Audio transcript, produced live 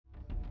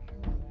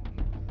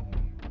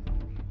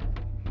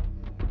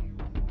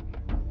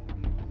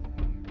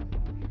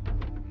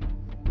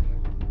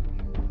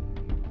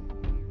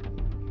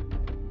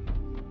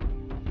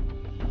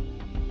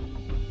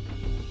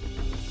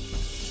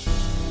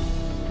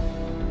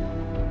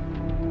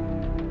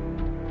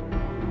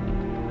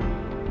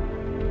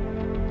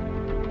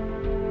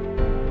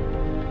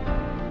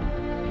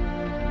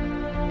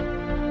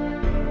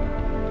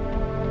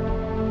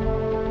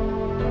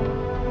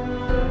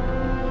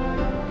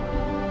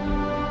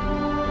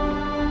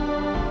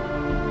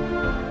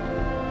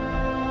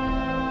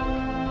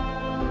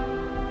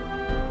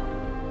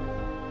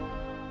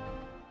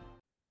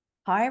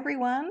Hi,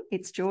 everyone.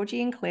 It's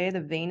Georgie and Claire,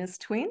 the Venus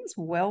twins.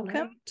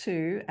 Welcome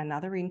to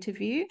another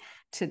interview.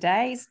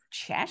 Today's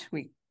chat,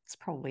 it's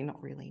probably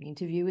not really an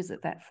interview, is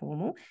it that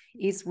formal,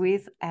 is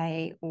with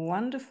a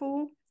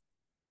wonderful,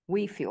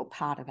 we feel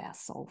part of our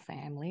soul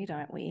family,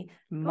 don't we?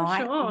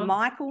 Sure.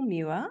 Michael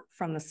Muir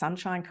from the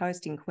Sunshine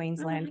Coast in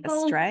Queensland,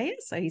 Australia.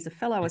 So he's a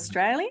fellow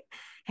Australian,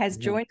 has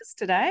joined us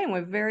today, and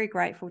we're very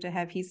grateful to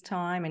have his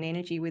time and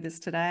energy with us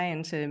today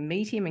and to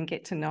meet him and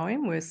get to know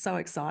him. We're so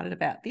excited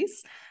about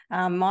this.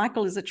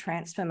 Michael is a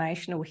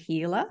transformational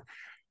healer.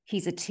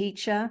 He's a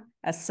teacher,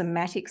 a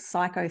somatic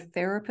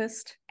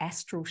psychotherapist,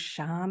 astral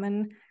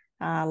shaman,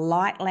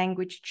 light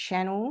language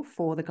channel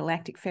for the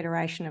Galactic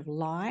Federation of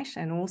Light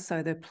and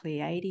also the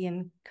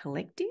Pleiadian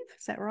Collective.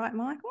 Is that right,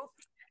 Michael?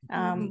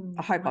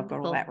 I hope I've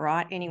got all that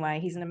right. Anyway,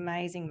 he's an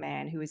amazing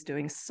man who is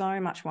doing so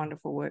much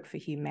wonderful work for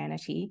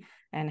humanity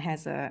and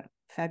has a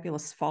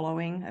fabulous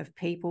following of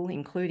people,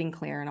 including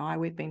Claire and I.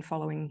 We've been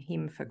following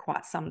him for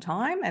quite some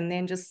time and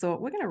then just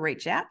thought we're going to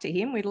reach out to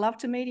him. We'd love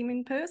to meet him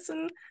in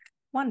person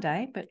one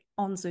day, but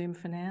on Zoom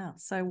for now.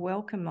 So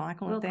welcome,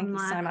 Michael, and thank you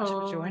so much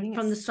for joining us.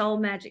 From the Soul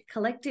Magic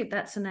Collective,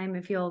 that's the name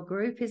of your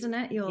group, isn't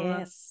it?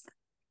 Yes.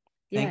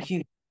 Thank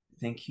you.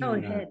 Go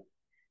ahead.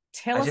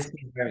 Tell us. I've just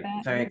been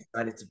very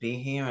excited to be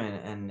here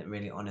and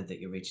really honored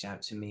that you reached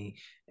out to me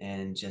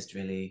and just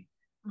really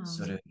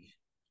sort of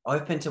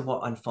open to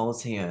what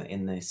unfolds here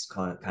in this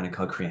kind of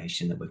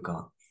co-creation that we've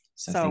got.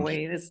 So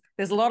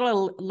there's a lot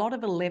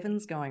of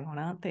 11s going on,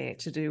 aren't there,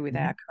 to do with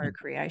our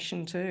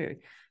co-creation too.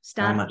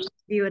 Start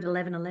you at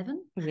 11:11.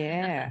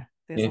 Yeah.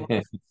 There's a lot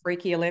of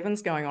freaky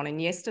 11s going on.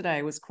 And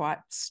yesterday was quite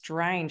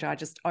strange. I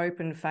just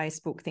opened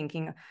Facebook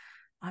thinking,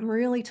 I'm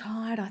really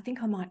tired. I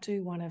think I might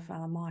do one of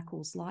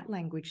Michael's light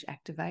language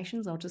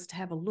activations. I'll just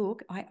have a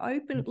look.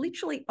 I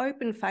literally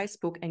opened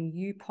Facebook and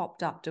you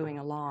popped up doing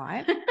a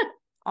live.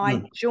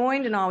 I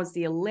joined and I was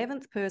the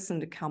 11th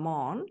person to come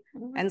on,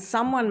 and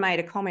someone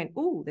made a comment,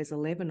 oh, there's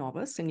 11 of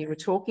us, and you were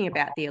talking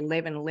about the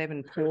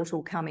 1111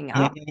 portal coming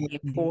up, the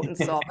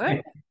importance of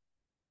it.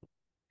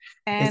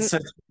 And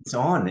it's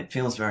on. It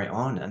feels very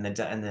on, and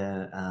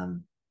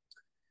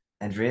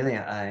really,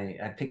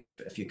 I picked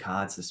a few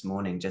cards this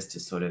morning just to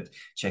sort of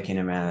check in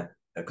around,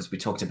 because we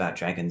talked about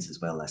dragons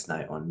as well last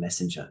night on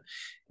Messenger,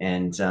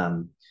 and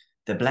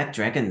the black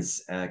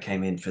dragons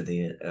came in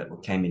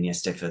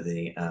yesterday for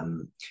the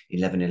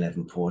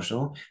 1111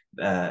 portal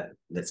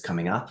that's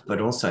coming up,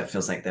 but also it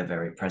feels like they're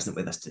very present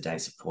with us today,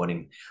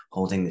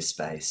 holding this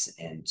space,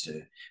 and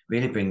to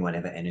really bring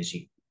whatever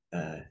energy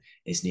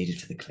is needed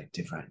for the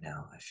collective right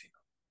now, I feel.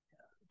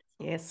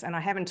 Yes, and I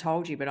haven't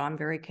told you, but I'm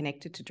very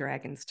connected to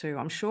dragons too.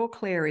 I'm sure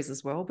Claire is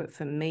as well, but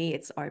for me,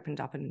 it's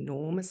opened up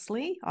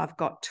enormously. I've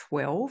got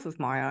 12 of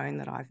my own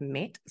that I've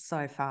met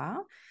so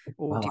far,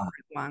 all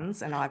different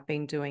ones, and I've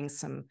been doing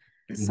some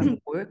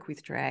work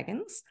with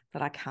dragons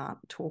that I can't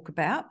talk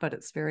about, but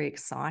it's very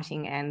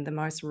exciting. And the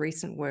most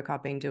recent work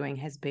I've been doing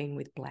has been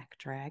with black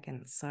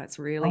dragons. So it's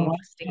really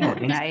interesting that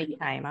they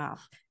came up.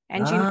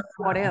 And you know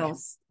what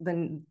else?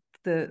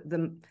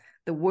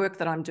 The work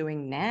that I'm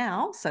doing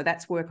now, so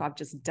that's work I've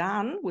just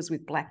done, was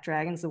with black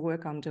dragons. The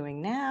work I'm doing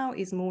now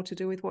is more to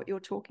do with what you're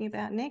talking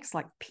about next,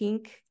 like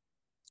pink.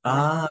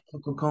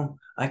 Cool.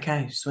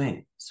 Okay,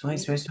 sweet.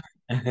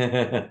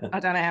 I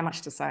don't know how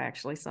much to say,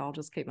 actually, so I'll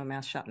just keep my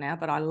mouth shut now,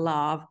 but I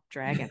love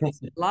dragons.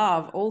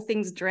 Love all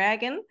things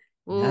dragon.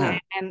 Yeah.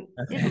 And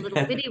there's a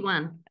little bitty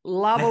one.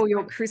 Love all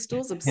your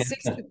crystals,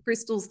 obsessed with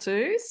crystals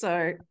too,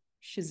 so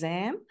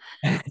Shazam.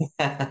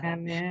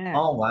 And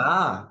oh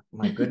wow,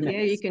 my goodness.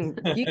 Yeah, you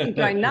can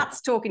go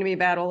nuts talking to me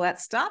about all that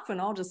stuff, and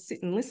I'll just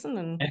sit and listen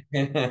and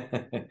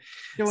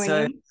join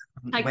in.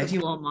 Would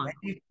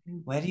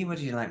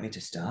you like me to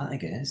start, I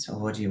guess, or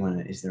what do you want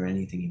to, is there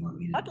anything you want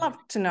me to I'd love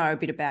to know a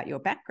bit about your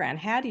background.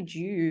 How did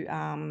you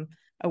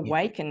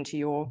awaken to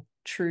your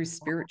true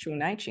spiritual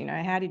nature? You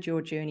know, how did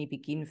your journey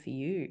begin for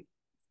you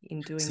in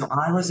doing So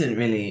I wasn't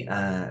really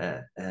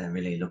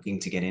really looking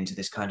to get into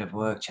this kind of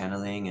work,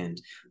 channeling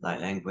and light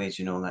language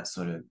and all that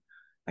sort of,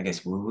 I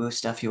guess, woo-woo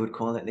stuff you would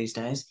call it these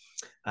days.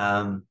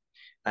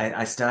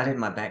 I started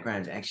my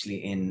background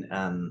actually in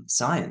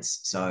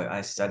science. So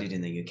I studied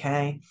in the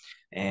UK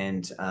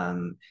and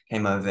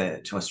came over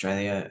to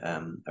Australia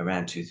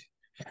around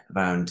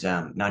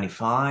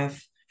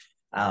 95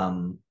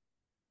 and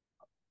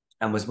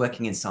was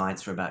working in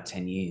science for about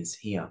 10 years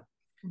here.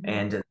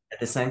 And at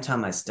the same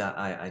time,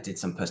 I did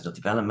some personal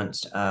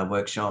development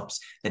workshops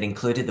that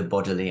included the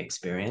bodily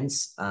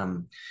experience.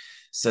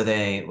 So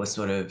they were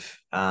sort of,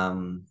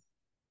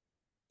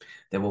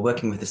 they were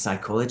working with the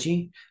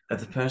psychology of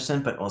the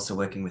person, but also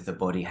working with the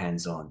body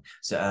hands-on.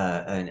 So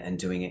and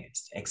doing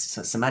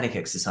somatic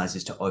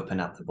exercises to open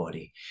up the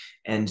body.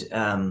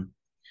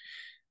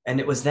 And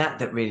it was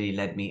that really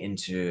led me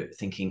into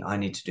thinking, I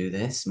need to do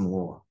this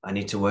more. I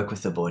need to work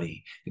with the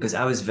body, because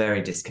I was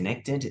very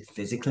disconnected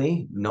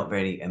physically, not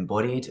very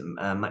embodied,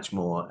 much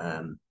more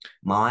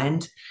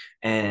mind.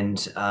 And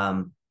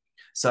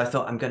so I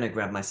thought, I'm going to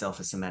grab myself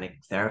a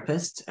somatic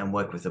therapist and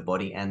work with the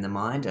body and the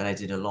mind. And I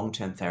did a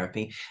long-term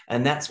therapy.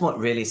 And that's what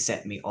really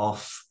set me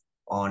off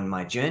on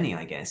my journey,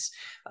 I guess,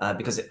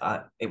 because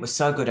it was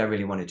so good. I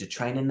really wanted to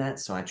train in that.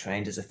 So I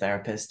trained as a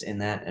therapist in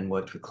that and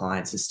worked with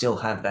clients and still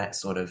have that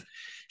sort of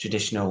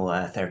traditional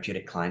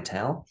therapeutic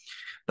clientele.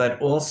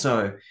 But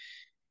also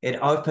it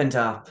opened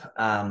up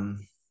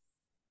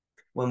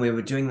when we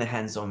were doing the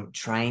hands-on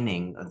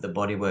training of the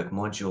bodywork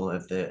module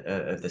of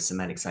the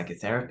somatic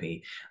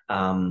psychotherapy,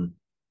 the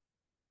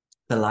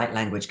light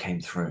language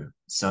came through.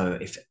 So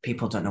if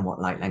people don't know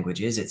what light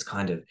language is, it's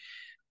kind of,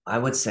 I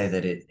would say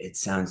that it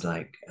sounds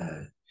like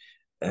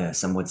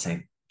some would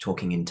say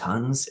talking in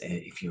tongues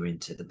if you're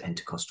into the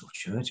Pentecostal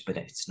church, but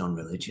it's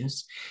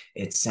non-religious.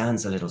 It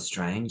sounds a little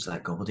strange,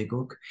 like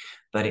gobbledygook,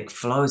 but it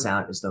flows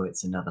out as though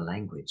it's another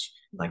language,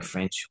 like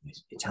French, or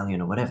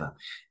Italian, or whatever.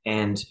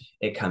 And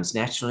it comes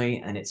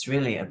naturally, and it's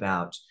really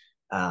about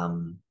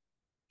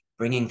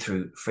bringing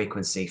through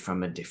frequency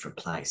from a different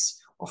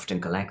place, often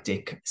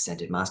galactic,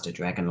 ascended master,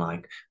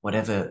 dragon-like,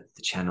 whatever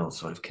the channel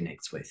sort of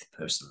connects with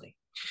personally.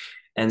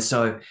 And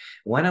so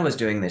when I was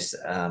doing this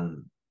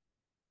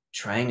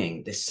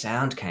training, this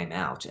sound came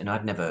out, and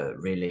I'd never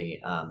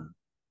really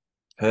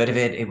heard of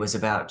it. It was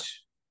about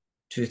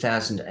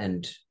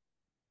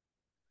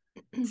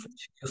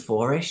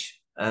 2004-ish.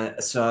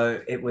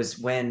 So it was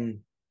when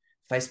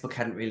Facebook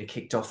hadn't really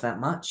kicked off that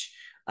much.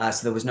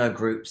 So there was no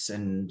groups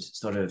and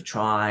sort of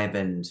tribe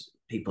and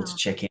people to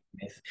check in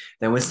with.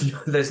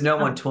 There's no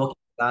one talking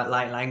about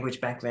light language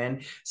back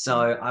then.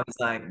 So I was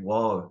like,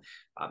 whoa,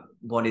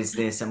 what is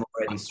this? I'm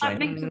already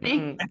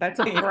straining. That's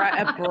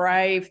a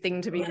brave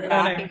thing to be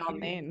embarking on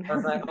then. I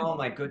was like, oh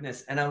my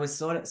goodness. And I was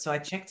so I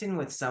checked in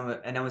with some,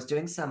 and I was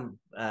doing some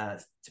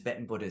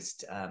Tibetan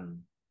Buddhist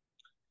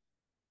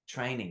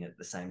training at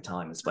the same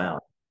time as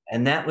well.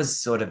 And that was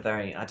sort of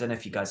very, I don't know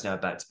if you guys know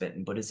about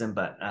Tibetan Buddhism,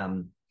 but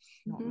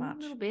not much. A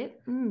little bit.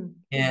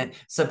 Yeah.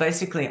 So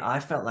basically I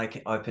felt like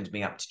it opened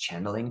me up to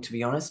channeling, to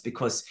be honest,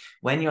 because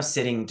when you're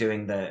sitting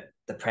doing the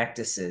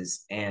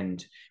practices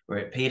and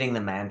repeating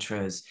the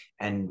mantras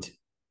and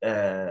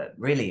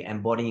really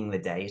embodying the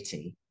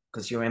deity,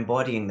 because you're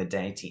embodying the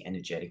deity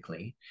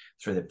energetically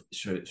through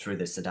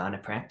the sadhana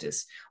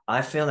practice,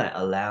 I feel that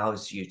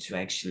allows you to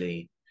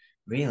actually,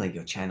 really,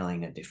 you're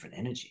channeling a different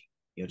energy.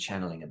 You're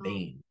channeling a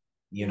being.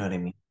 You know what I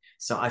mean?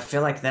 So I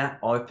feel like that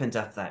opened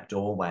up that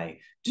doorway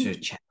to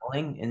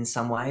channeling in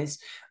some ways.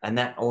 And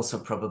that also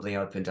probably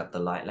opened up the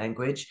light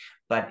language.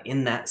 But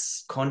in that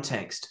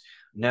context,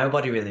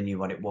 nobody really knew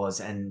what it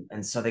was. And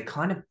so they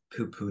kind of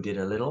poo-pooed it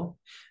a little.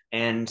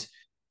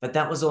 But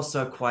that was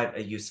also quite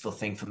a useful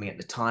thing for me at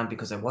the time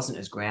because I wasn't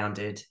as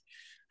grounded,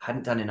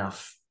 hadn't done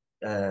enough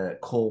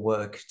core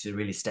work to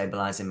really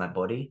stabilize in my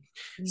body.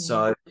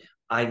 So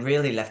I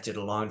really left it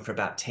alone for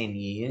about 10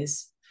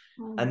 years.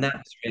 And that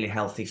was really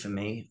healthy for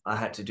me. I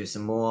had to do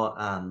some more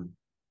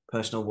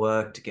personal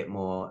work to get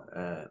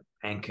more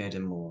anchored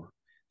and more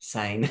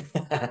sane.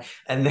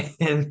 and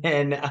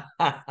then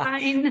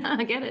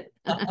I get it.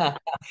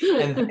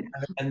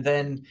 and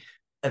then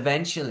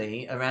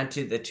eventually around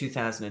to the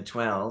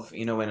 2012,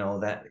 you know, when all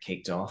that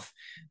kicked off,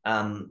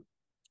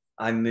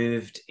 I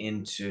moved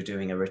into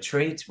doing a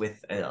retreat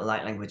with a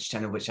light language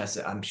channel, which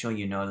I'm sure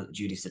you know,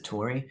 Judy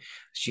Satori.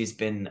 She's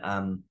been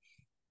I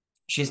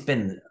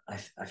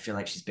feel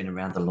like she's been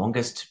around the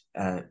longest.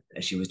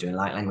 She was doing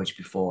light language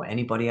before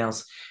anybody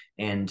else,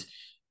 and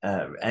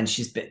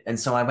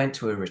so I went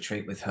to a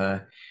retreat with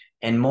her,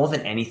 and more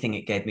than anything,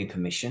 it gave me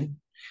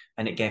permission,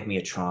 and it gave me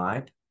a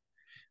tribe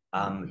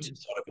to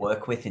sort of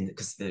work with,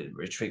 because the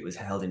retreat was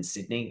held in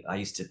Sydney. I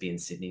used to be in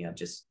Sydney. I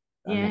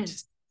moved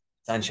to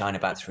Sunshine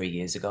about 3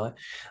 years ago.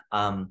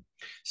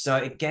 So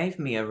it gave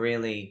me a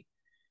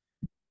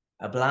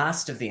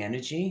blast of the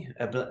energy,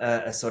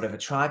 a sort of a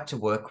tribe to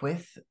work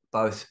with,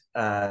 both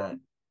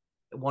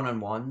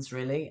one-on-ones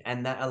really,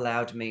 and that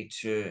allowed me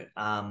to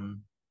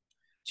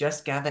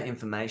just gather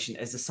information.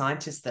 As a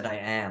scientist that I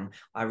am,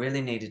 I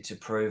really needed to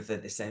prove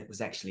that this was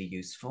actually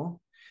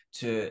useful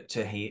to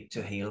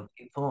heal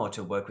people or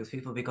to work with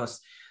people, because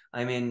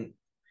I mean,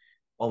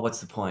 or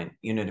what's the point?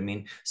 You know what I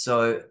mean?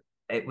 So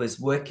it was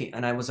working,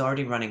 and I was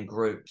already running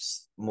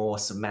groups, more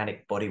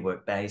somatic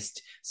bodywork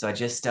based. So I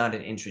just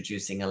started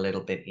introducing a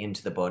little bit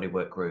into the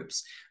bodywork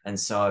groups. And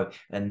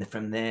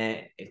from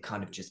there, it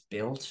kind of just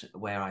built,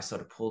 where I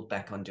sort of pulled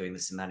back on doing the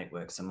somatic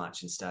work so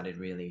much and started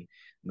really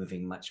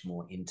moving much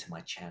more into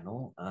my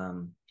channel.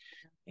 So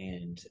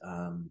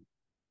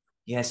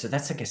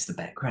that's, I guess, the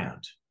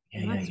background.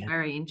 That's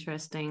very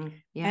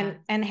interesting. Yeah.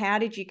 And how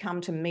did you come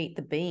to meet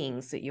the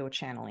beings that you're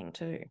channeling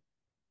too?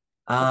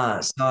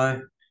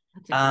 So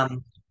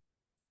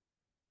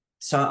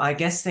I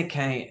guess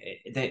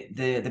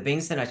the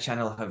beings that I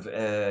channel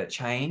have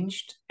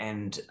changed,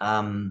 and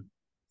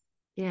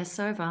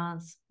so have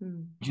ours.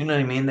 Do you know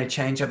what I mean? They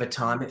change over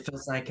time. It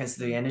feels like as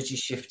the energy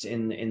shift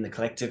in the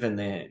collective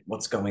and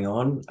what's going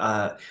on.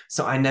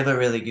 So I never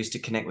really used to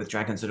connect with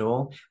dragons at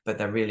all, but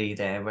they're really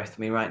there with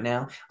me right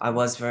now. I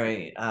was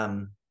very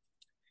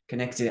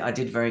connected. I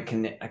did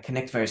I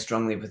connect very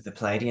strongly with the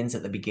Pleiadians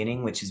at the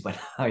beginning, which is when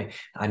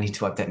I need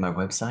to update my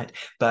website.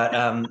 But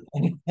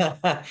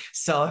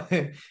so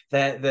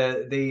the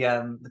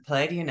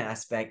Pleiadian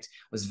aspect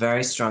was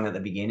very strong at the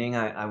beginning.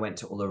 I went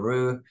to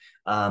Uluru.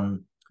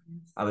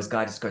 I was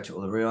guided to go to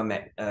Uluru. I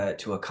met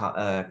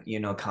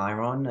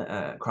Chiron,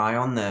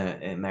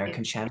 the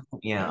American shaman.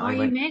 Yeah, Oh,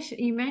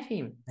 you met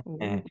him.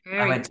 I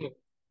Very went. cool.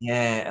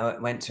 Yeah,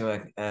 I went to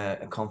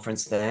a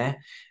conference there,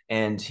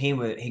 and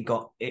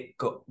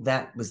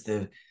that was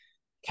the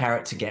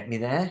carrot to get me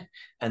there,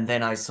 and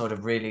then I sort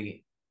of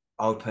really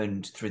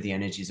opened through the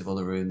energies of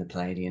Uluru and the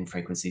Palladian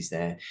frequencies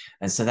there,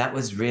 and so that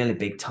was really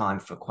big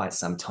time for quite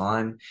some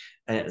time.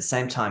 And at the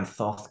same time,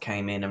 Thoth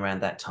came in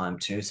around that time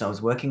too, so I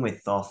was working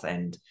with Thoth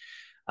and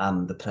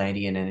the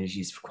Palladian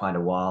energies for quite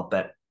a while,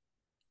 but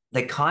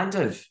they kind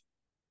of,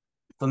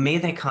 for me,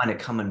 they kind of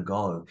come and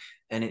go,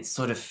 and it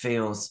sort of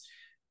feels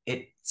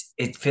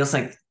it feels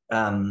like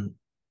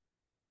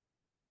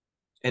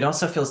it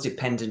also feels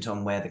dependent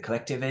on where the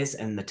collective is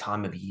and the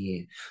time of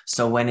year.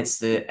 So when it's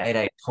the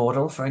 8/8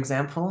 portal, for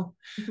example,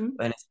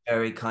 when it's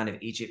very kind of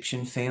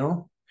Egyptian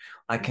feel,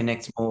 I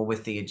connect more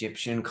with the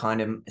Egyptian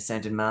kind of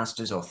ascended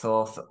masters or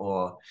Thoth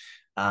or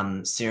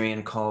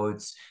Syrian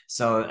codes.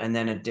 So and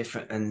then and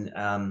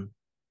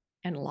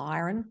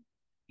Lyran.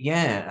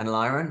 Yeah, and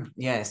Lyran.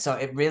 Yeah. So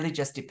it really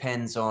just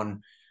depends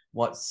on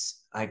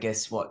what's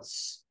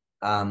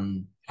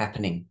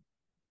happening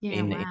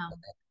in the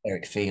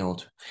etheric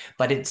field.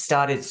 But it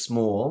started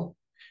small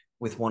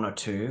with one or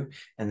two,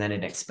 and then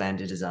it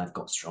expanded as I've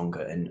got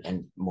stronger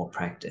and more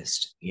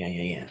practiced.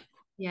 Yeah.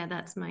 Yeah,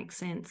 that makes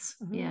sense.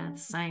 Yeah,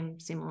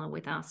 similar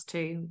with us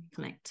too.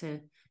 Connect to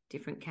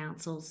different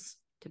councils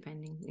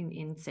depending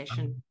in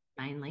session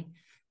mainly.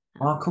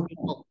 Cool.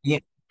 People, yeah,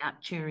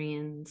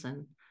 Arcturians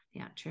and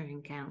the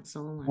Arcturian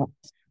Council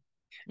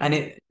and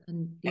I the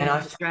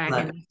feel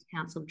dragons, like,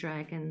 Council of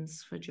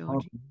Dragons for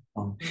Georgia.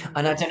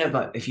 and I don't know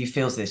about if you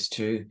feel this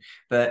too,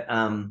 but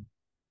I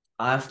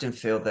often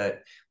feel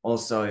that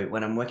also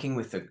when I'm working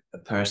with a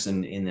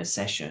person in a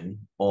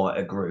session or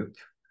a group,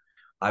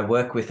 I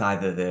work with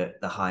either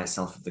the higher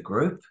self of the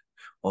group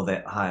or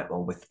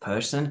with the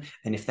person,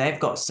 and if they've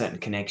got certain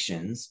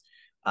connections,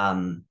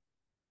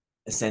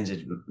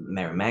 ascended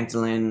Mary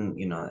Magdalene,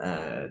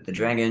 the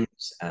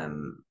dragons,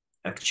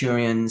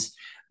 Arcturians,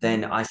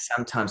 then I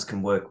sometimes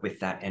can work with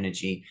that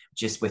energy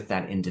just with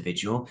that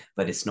individual,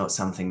 but it's not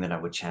something that I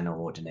would channel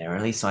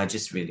ordinarily. So I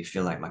just really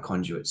feel like my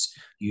conduits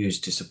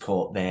used to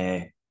support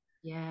their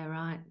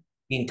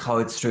in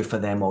codes through for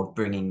them or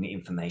bringing the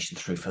information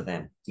through for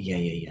them.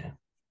 Yeah.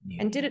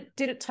 And did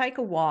it take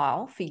a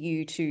while for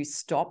you to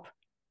stop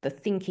the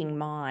thinking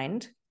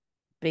mind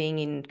being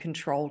in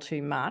control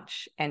too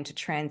much and to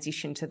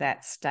transition to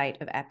that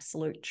state of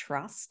absolute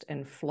trust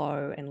and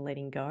flow and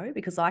letting go?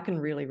 Because I can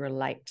really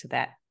relate to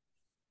that.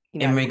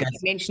 You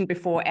mentioned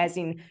before, as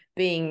in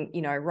being,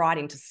 right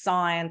into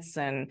science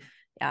and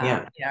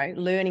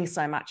learning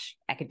so much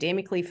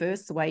academically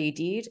first, the way you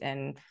did,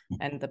 and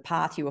the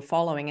path you were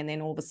following, and then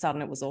all of a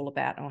sudden it was all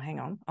about, oh, hang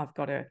on, I've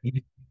got to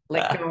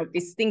let go of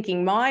this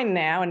thinking mind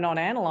now and not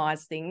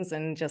analyze things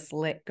and just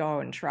let go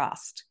and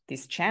trust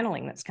this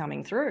channeling that's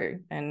coming through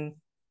and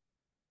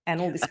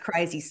all this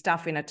crazy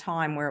stuff in a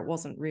time where it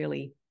wasn't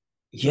really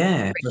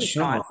for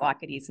sure like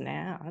it is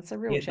now. It's a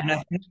real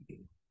challenge.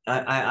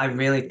 I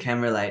really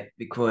can relate,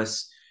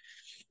 because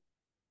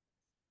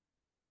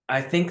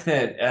I think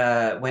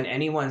that when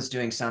anyone's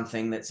doing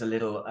something that's a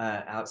little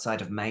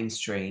outside of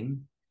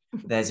mainstream,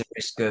 there's a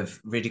risk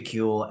of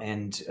ridicule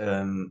and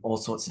all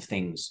sorts of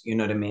things. You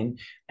know what I mean?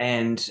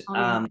 And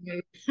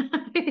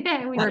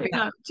yeah, we know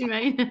what you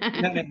mean.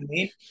 You know what I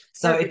mean?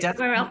 So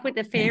we're off with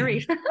the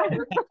fairies.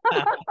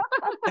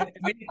 It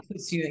really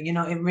puts you,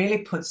 it really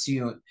puts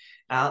you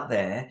out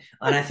there.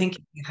 And I think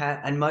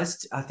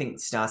most, I think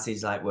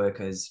starseeds light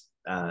workers,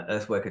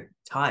 earth worker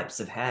types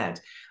have had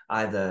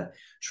either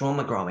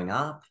trauma growing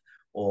up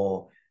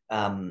or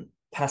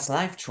past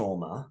life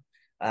trauma,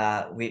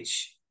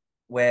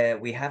 where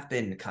we have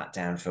been cut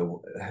down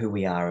for who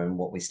we are and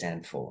what we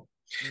stand for.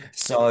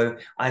 So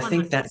I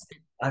think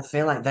I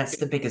feel like that's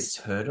the biggest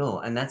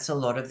hurdle. And that's a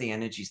lot of the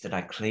energies that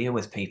I clear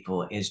with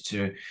people, is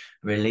to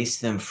release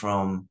them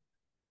from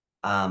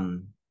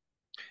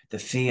the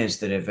fears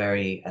that are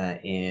very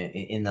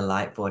in the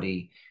light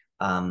body,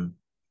 that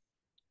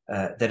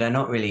are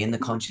not really in the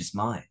conscious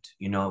mind.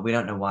 We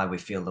don't know why we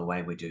feel the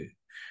way we do.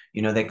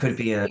 There could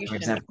be for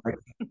example,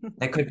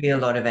 there could be a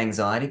lot of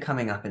anxiety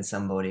coming up in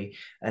somebody,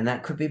 and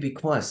that could be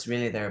because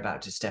really they're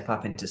about to step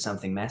up into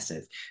something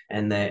massive,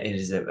 and it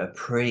is a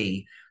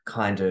pre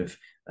kind of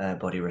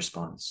body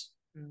response.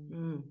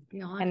 And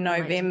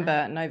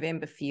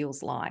November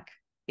feels like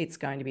it's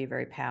going to be a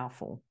very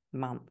powerful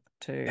month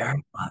too.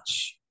 Very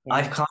much.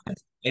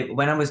 Yeah.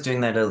 When I was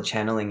doing that little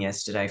channeling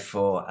yesterday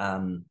for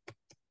the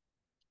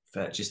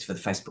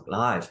Facebook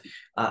Live,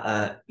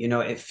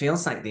 it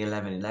feels like the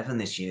 11/11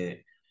 this year.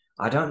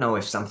 I don't know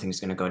if something's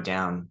going to go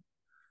down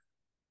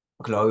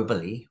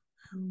globally,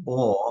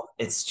 or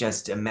it's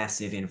just a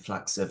massive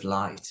influx of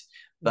light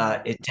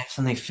but it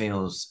definitely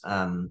feels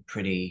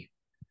pretty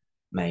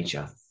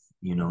major,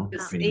 you know.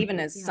 Even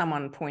as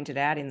someone pointed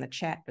out in the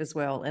chat as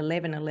well,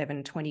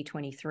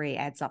 11/11/2023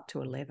 adds up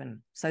to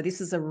 11. So this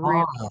is a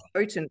real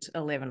potent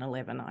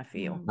 11/11, I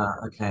feel.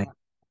 Okay.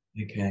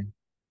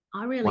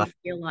 I really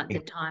feel like the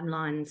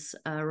timelines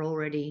are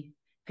already,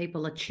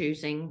 people are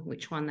choosing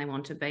which one they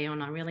want to be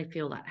on. I really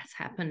feel that has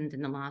happened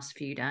in the last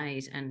few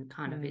days and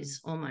kind of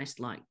is almost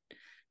like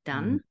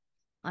done.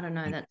 I don't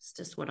know. That's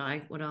just what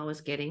I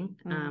was getting,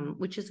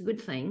 which is a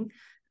good thing.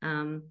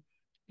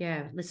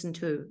 Listened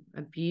to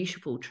a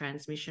beautiful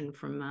transmission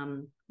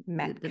from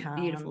the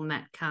beautiful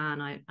Matt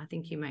Kahn. I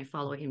think you may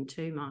follow him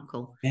too,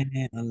 Michael. Yeah,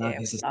 I love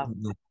his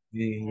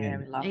we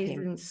love He's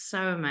him.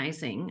 so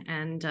amazing,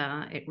 and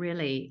it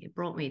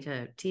brought me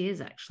to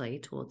tears actually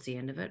towards the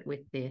end of it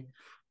with the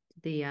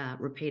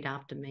repeat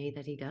after me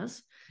that he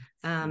does.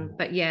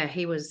 But yeah,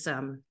 he was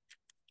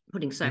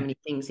putting so many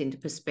things into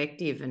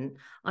perspective, and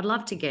I'd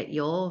love to get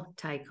your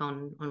take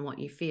on what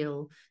you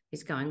feel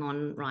is going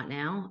on right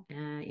now,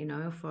 you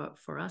know,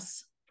 for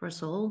us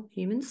all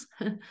humans.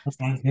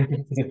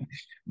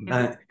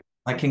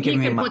 I can you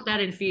can put that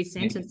in a few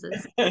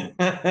sentences.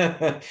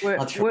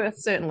 We're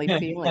certainly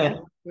feeling it.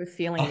 We're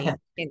feeling the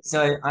intense.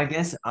 So I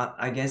guess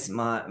I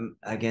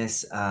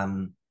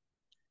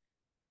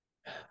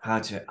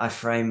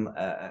frame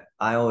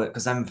I always,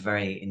 because I'm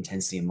very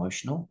intensely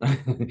emotional.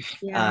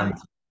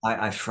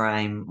 I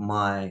frame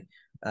my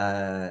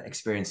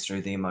experience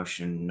through the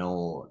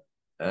emotional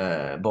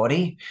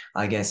body,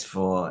 I guess,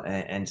 for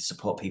and to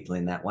support people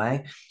in that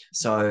way.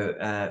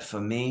 So for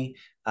me,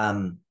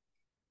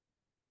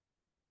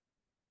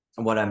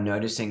 what I'm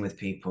noticing with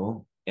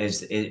people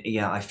is,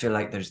 I feel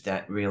like there's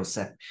that real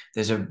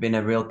been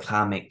a real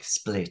karmic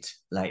split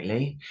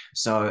lately.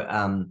 So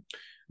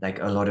like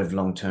a lot of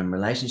long-term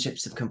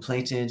relationships have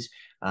completed.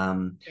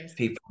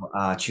 People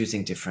are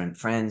choosing different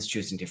friends,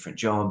 choosing different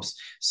jobs.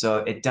 So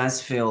it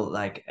does feel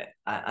like,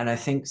 and I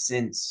think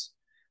since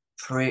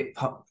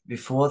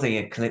before the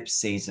eclipse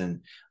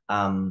season,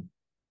 a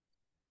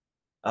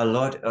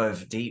lot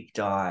of deep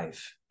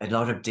dive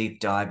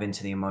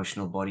into the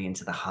emotional body,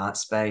 into the heart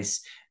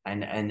space,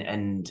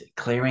 and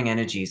clearing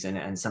energies,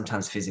 and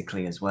sometimes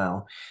physically as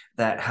well,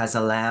 that has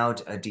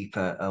allowed a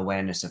deeper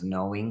awareness of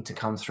knowing to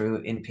come through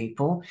in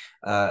people,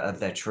 of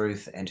their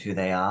truth and who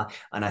they are.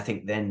 And I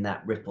think then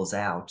that ripples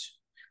out,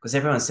 because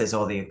everyone says,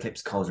 oh, the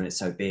eclipse cauldron is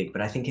so big,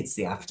 but I think it's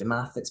the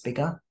aftermath that's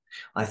bigger.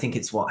 I think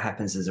it's what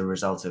happens as a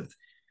result of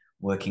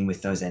working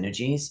with those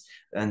energies.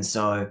 And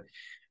so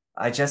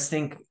I just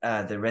think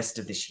the rest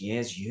of this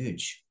year is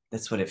huge.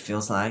 That's what it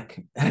feels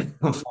like,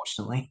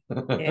 unfortunately.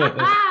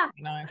 Yeah.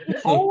 No.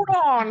 Hold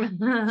on.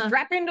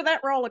 Strap into that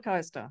roller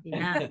coaster.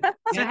 Yeah.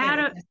 So how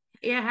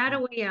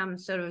do we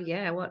sort of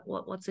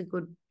what's a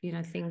good, you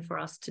know, thing for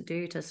us to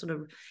do to sort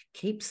of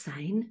keep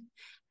sane?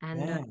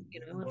 And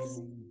you know,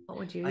 what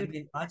would you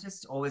I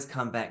just always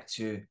come back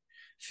to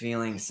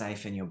feeling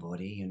safe in your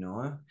body, you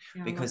know,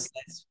 because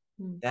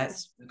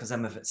that's because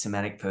I'm a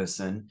somatic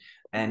person,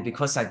 and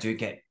because I do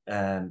get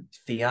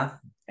fear,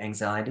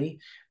 anxiety,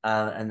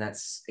 and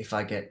that's if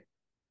I get,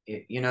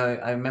 you know,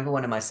 I remember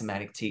one of my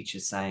somatic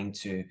teachers saying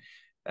to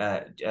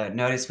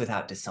notice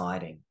without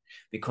deciding,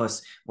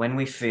 because when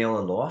we feel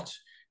a lot,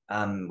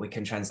 we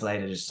can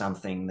translate it as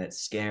something that's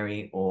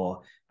scary,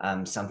 or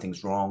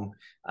something's wrong,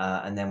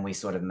 and then we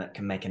sort of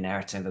can make a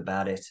narrative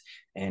about it.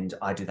 And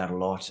I do that a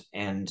lot.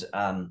 And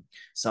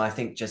so I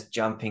think just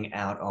jumping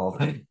out of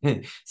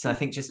the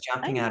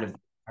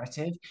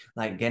narrative,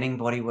 like getting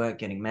body work,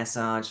 getting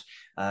massage,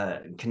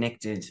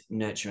 connected,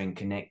 nurturing,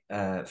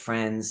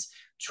 friends,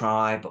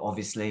 tribe,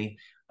 obviously.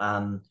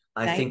 I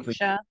think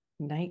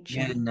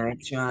nature,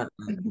 nature,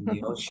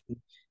 the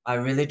ocean. I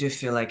really do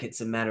feel like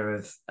it's a matter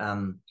of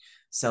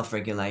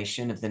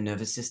self-regulation of the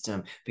nervous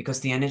system, because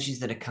the energies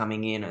that are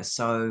coming in are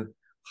so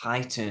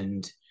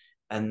heightened,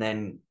 and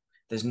then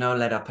there's no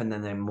let up, and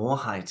then they're more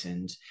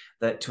heightened,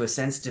 that to a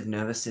sensitive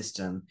nervous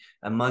system,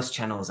 and most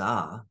channels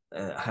have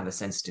a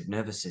sensitive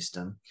nervous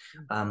system,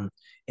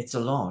 it's a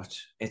lot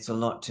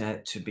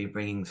to be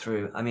bringing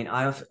through. I mean,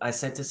 I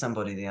said to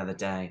somebody the other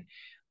day,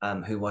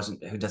 who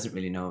doesn't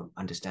really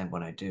understand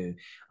what I do.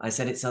 I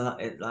said it's a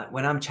lot, like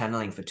when I'm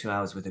channeling for 2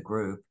 hours with a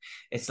group,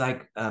 it's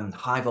like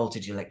high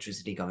voltage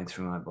electricity going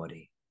through my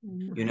body.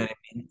 You know what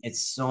I mean? It's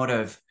sort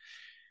of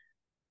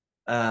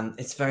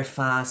it's very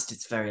fast,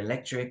 it's very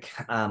electric.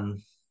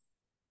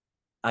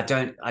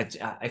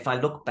 If I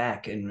look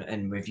back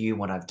and review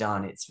what I've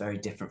done, it's very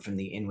different from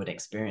the inward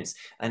experience.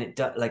 And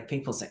like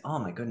people say, oh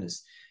my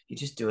goodness, you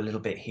just do a little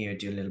bit here,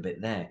 do a little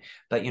bit there.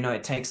 But, you know,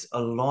 it takes a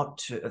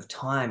lot of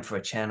time for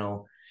a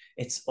channel.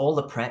 It's all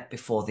the prep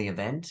before the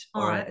event.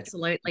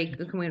 Absolutely.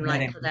 Can we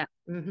relate to that?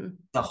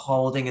 The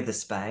holding of the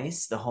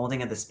space,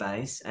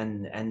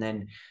 and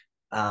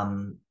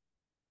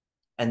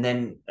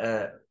then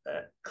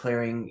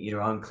clearing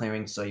your own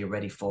clearing, so you're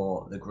ready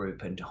for the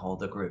group and to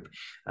hold the group.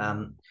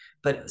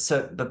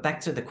 But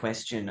back to the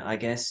question, I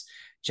guess,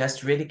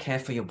 just really care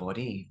for your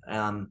body.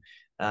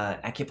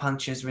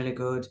 Acupuncture is really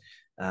good.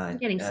 I'm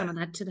getting some of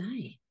that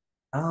today.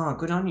 Oh,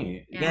 good on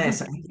you. Yeah.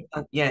 Yes.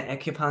 Yeah,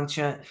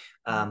 acupuncture.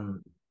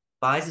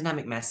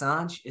 Biodynamic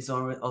massage is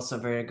also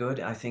very good.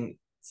 I think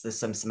there's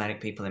some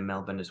somatic people in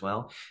Melbourne as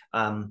well.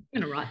 I'm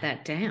going to write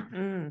that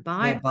down.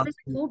 Yeah, What is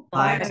it called?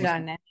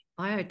 Biodynamic.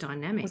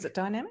 Biodynamic. Was it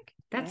dynamic?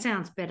 That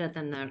sounds better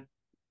than the.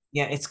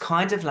 Yeah, it's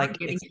kind of like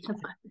Getting it's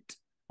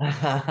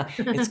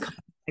kind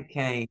of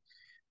like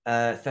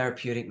a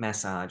therapeutic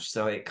massage.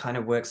 So it kind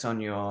of works on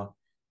your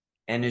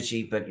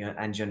energy, but your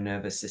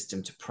nervous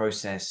system to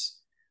process,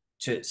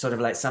 to sort of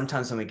like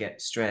sometimes when we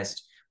get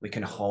stressed, we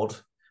can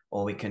hold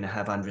or we can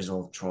have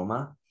unresolved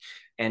trauma,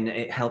 and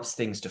it helps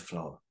things to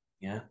flow.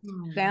 Yeah.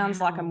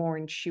 Sounds like a more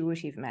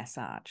intuitive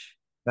massage.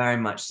 Very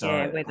much so.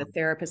 Yeah, where the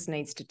therapist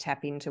needs to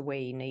tap into where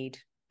you need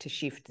to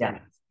shift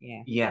things.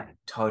 Yeah,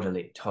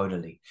 totally.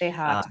 They're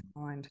hard to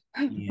find.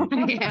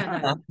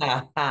 Yeah.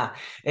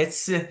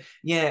 It's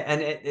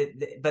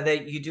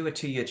but you do a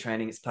 2-year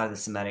training. It's part of the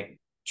somatic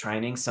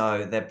training,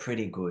 so they're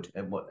pretty good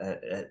at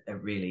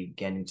really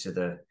getting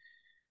to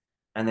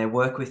and they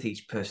work with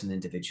each person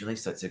individually.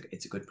 So it's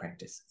a good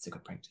practice. It's a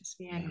good practice.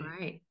 Yeah,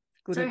 great.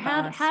 Good so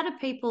advice. how do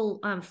people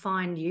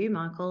find you,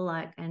 Michael?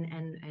 Like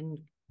and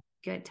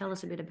tell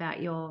us a bit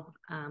about your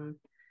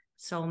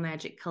Soul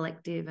Magic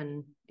Collective,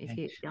 and if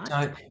you like.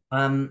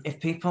 So if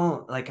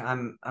people like, I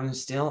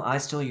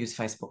still use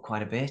Facebook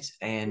quite a bit,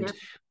 and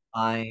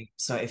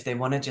so if they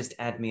want to just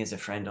add me as a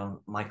friend on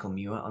Michael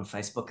Muir on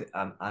Facebook,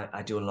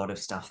 I do a lot of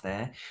stuff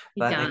there.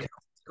 It's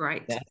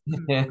great.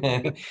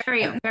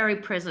 Very, very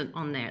present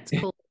on there. It's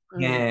cool.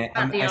 Yeah,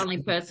 I'm the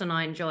only person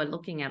I enjoy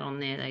looking at on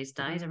there these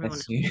days. Everyone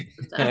else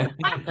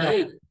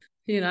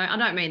I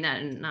don't mean that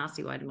in a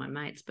nasty way to my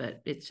mates,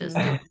 but it's just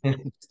a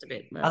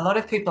bit. A lot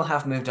of people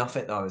have moved off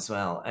it though as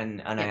well,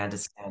 and I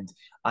understand.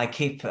 I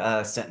keep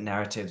certain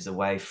narratives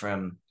away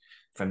from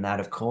that,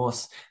 of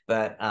course,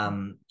 but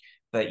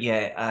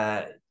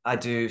yeah, I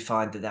do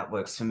find that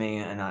works for me,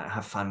 and I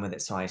have fun with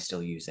it, so I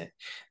still use it.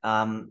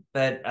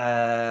 But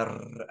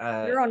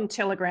you're on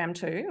Telegram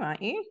too,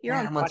 aren't you? You're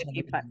on quite a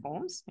few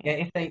platforms.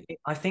 Yeah,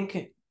 I think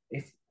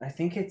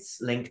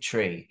it's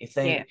Linktree.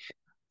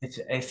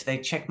 If they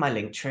check my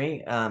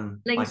Linktree,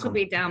 links will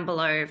be down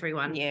below,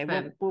 everyone.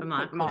 Yeah, for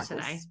Michael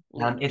today.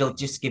 It'll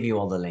just give you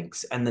all the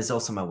links, and there's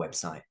also my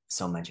website,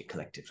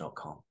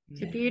 soulmagiccollective.com.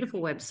 It's a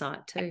beautiful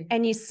website too.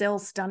 And you sell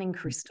stunning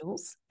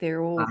crystals.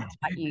 They're all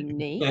quite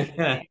unique.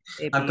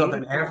 I've got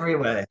them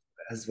everywhere.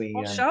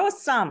 Show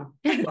us some.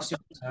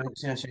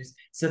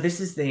 So this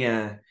is the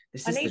I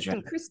need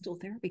some crystal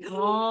therapy.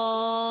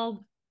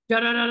 Oh,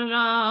 that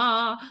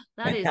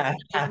is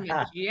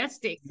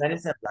majestic. That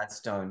is a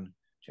bloodstone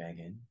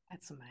dragon.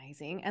 That's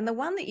amazing. And the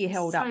one that you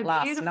held up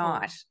last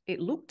night,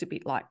 it looked a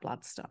bit like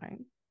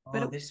bloodstone,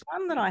 but it's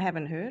one that I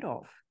haven't heard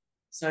of.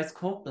 So it's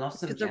called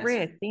blossom jasper. It's a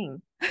rare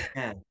thing.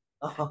 Yeah.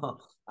 What was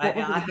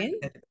it again?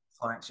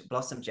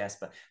 Blossom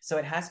jasper. So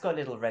it has got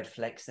little red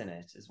flecks in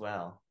it as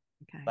well.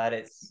 Okay. But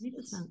it's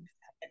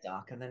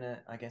darker than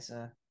I guess.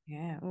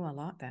 Yeah. Oh, I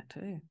like that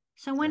too.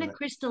 So when a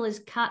crystal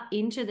is cut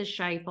into the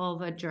shape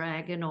of a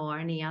dragon or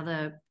any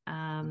other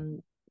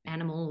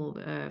animal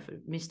or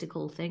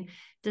mystical thing,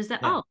 does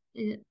that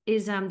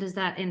does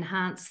that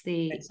enhance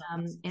the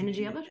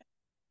energy of it?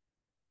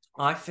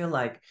 I feel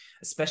like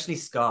especially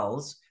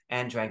skulls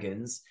and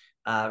dragons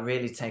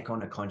really take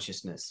on a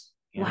consciousness.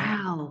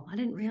 Wow, I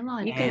didn't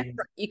realize.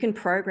 You can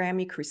program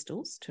your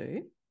crystals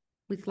too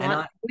with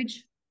light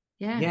language.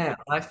 Yeah,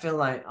 I feel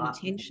like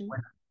intention.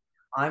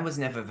 I was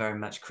never very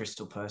much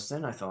crystal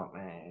person. I thought,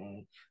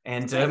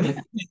 and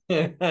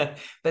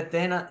but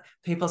then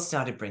people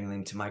started bringing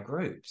them to my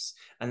groups,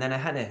 and then I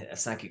had a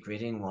psychic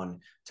reading one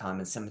time,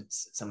 and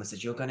someone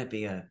said, "You're going to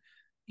be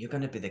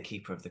the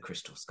keeper of the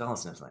crystal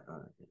skulls," and I was like,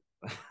 "Oh,"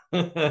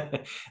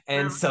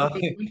 and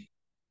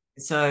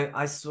so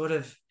I sort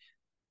of,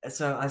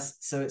 so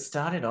it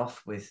started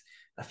off with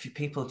a few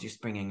people just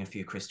bringing a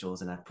few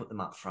crystals, and I put them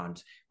up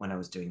front when I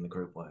was doing the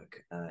group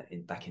work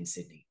back in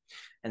Sydney,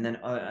 and then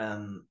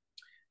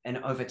and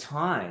over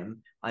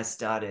time I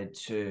started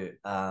to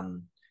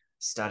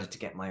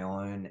get my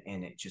own,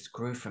 and it just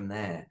grew from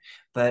there.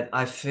 But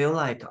I feel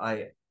like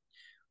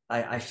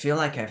I feel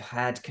like I've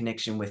had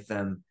connection with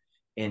them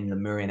in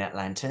Lemurian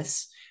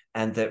Atlantis,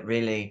 and that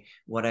really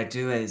what I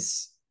do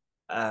is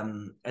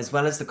as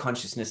well as the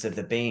consciousness of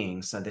the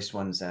being. So this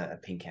one's a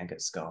pink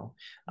agate skull.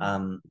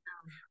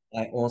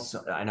 I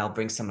also, and I'll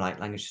bring some light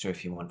language through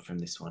if you want from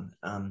this one.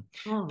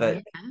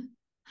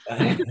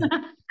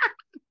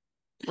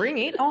 Bring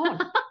it on.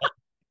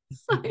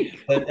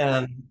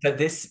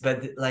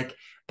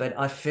 but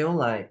I feel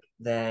like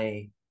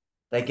they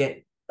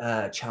get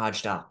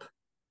charged up.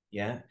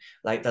 Yeah,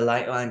 like the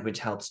light language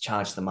helps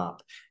charge them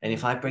up. And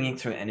if I'm bringing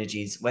through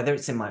energies, whether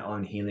it's in my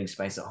own healing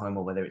space at home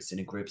or whether it's in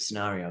a group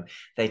scenario,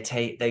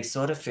 they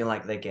sort of feel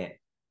like they get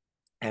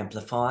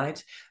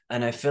amplified.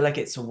 And I feel like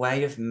it's a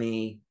way of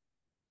me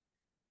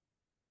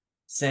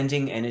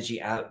sending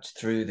energy out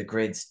through the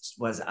grids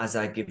as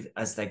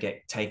they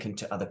get taken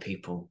to other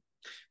people.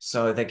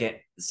 So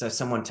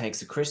someone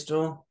takes a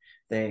crystal,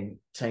 They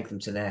take them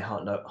to their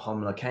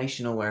home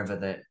location or where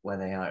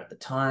they are at the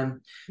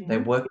time. Yeah. They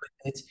work with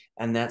it,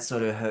 and that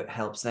sort of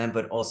helps them,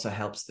 but also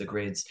helps the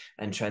grids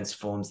and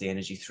transforms the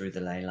energy through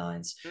the ley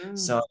lines.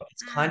 So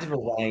it's kind of a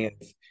way of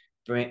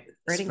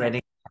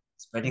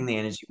spreading the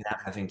energy without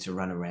having to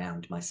run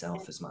around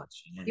myself as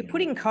much. You're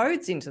putting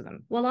codes into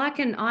them. Well, I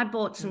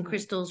bought some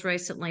crystals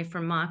recently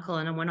from Michael,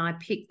 and when I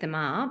picked them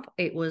up,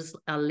 I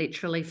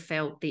literally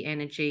felt the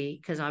energy,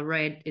 because I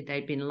read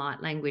they'd been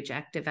light language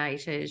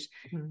activated.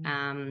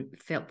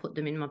 Put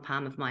them in my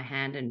palm of my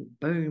hand, and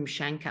boom,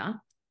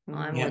 Shankar.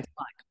 My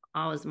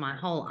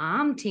whole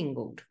arm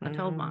tingled. I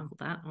told Michael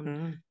that.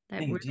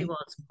 That really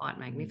was quite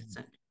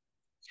magnificent.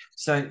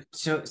 So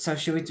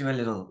should we do a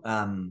little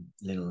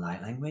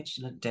light language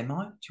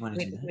demo? Do you want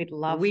to do that? We'd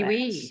love that.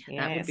 Yes.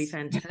 That would be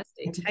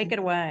fantastic. Take it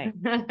away.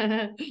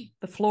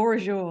 The floor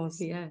is yours.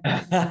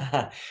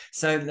 Yeah.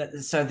 So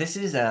this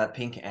is a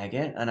pink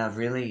agate, and I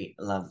really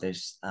love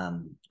this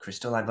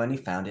crystal. I've only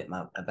found it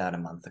about a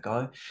month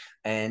ago,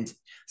 and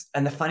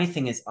the funny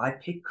thing is, I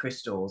pick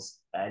crystals,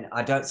 and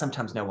I don't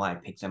sometimes know why I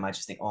pick them. I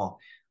just think,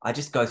 I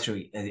just go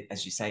through,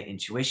 as you say,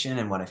 intuition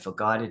and what I feel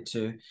guided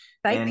to.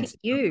 They pick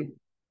you.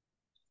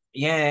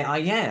 Yeah,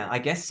 I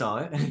guess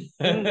so.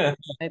 They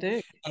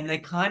do. And they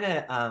kind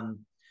of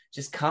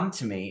just come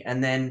to me,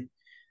 and then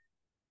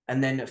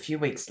a few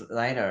weeks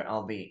later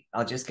I'll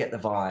just get the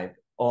vibe,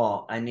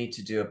 I need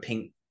to do a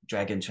pink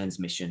dragon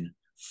transmission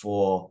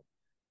for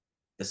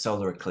the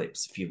solar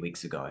eclipse a few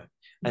weeks ago.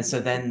 And so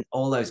then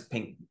all those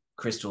pink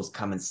crystals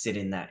come and sit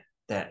in that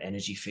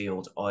energy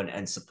field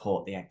and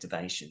support the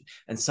activation.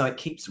 And so it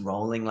keeps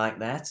rolling like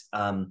that.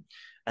 And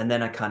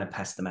then I kind of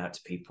pass them out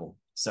to people.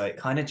 So it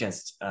kind of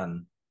just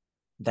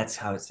that's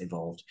how it's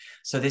evolved.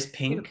 So this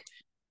pink,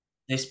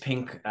 it's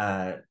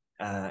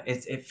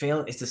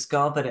a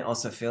skull, but it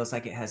also feels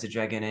like it has a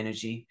dragon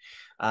energy,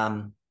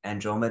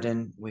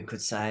 Andromedan, we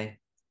could say.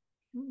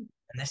 And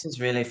this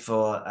is really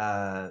for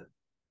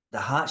the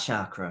heart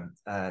chakra,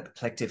 the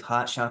collective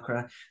heart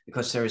chakra,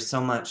 because there is so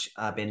much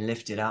been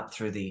lifted up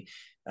through the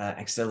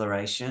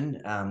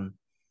acceleration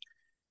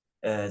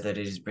that it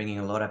is bringing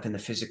a lot up in the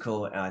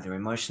physical, either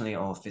emotionally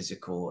or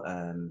physical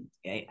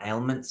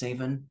ailments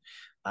even.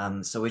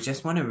 So we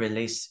just want to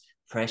release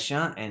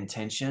pressure and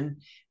tension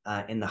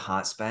in the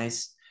heart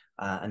space,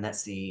 and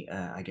that's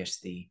I guess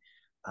the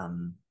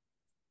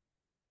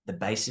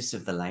basis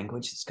of the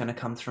language that's going to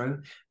come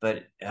through.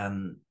 But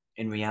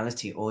in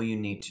reality, all you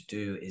need to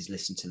do is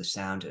listen to the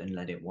sound and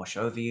let it wash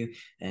over you,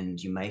 and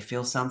you may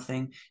feel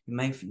something, you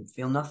may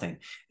feel nothing.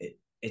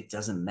 It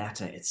doesn't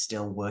matter. It's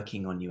still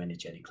working on you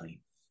energetically.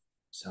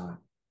 So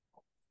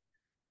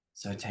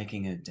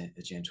taking a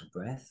gentle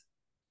breath,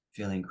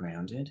 feeling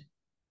grounded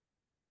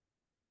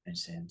and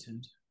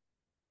centered.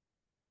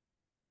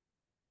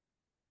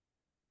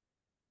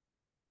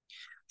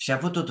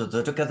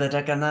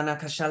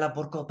 Shabututututukadanaka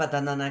shalaburko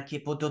padanana ki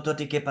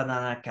pututiki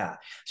padanaka.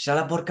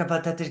 Shalaburka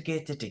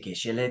patatirgetiki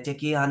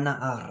shiletiki ana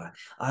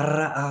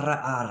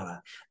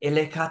ara.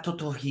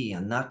 Elekatutuhi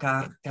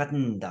nakar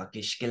kanda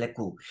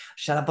kishkeleku.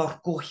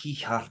 Shalaburko hi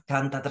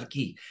harkanta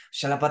draki.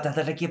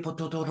 Shalapatatariki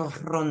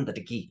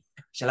pututurundaki.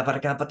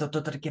 Shalabarka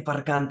patututriki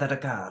parkanta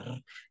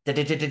dakar.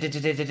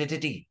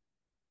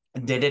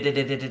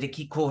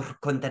 Dedededededeki kor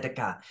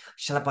kontadaka.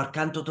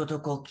 Shalabarkanto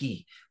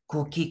totokoki.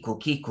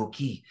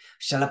 Kuki.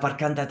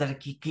 Shalaparkanda da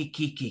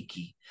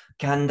kiki.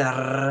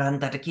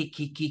 Kandaranda da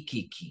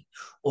kiki.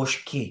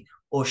 Oshke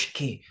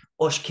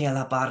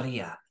la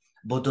baria.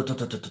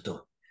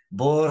 Bodototototo.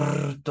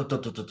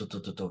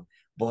 Bortototototo.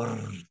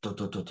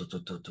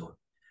 Bortototototo.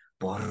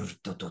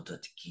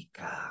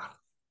 Bortotototikika.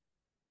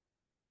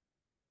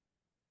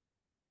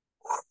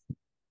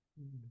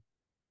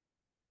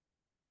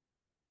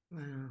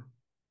 Wow.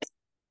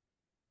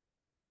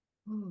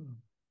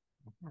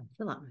 I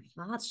feel like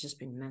my heart's just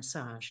been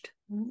massaged.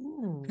 I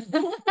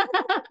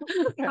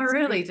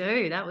really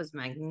do. That was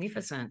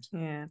magnificent.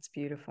 Yeah, it's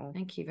beautiful.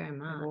 Thank you very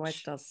much. It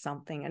always does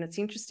something. And it's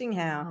interesting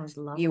how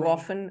you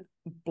often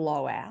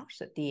blow out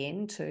at the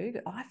end too.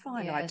 I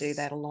find I do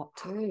that a lot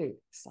too.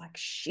 It's like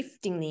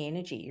shifting the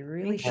energy. You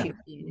really shift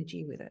the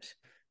energy with it.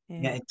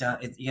 Yeah, it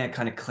does.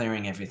 Kind of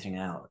clearing everything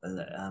out.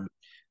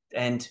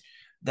 And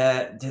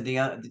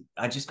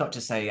I just got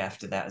to say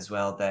after that as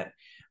well that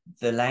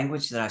the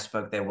language that I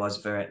spoke there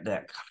was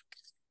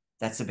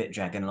that's a bit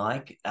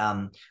dragon-like.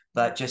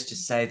 But just to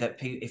say that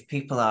if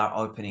people are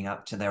opening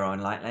up to their own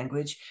light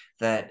language,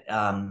 that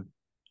how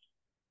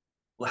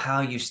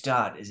you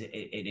start is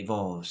it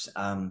evolves.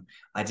 I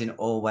didn't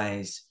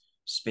always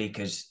speak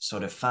as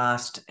sort of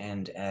fast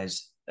and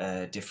as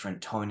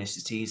different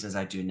tonicities as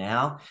I do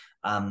now.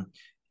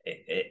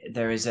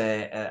 There is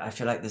I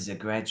feel like there's a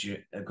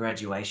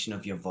graduation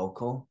of your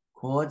vocal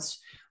cords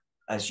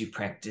as you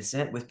practice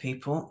it with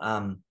people.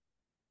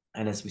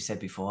 And as we said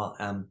before,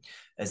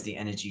 as the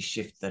energies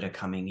shift that are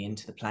coming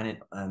into the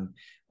planet,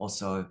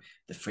 also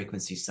the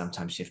frequencies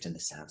sometimes shift and the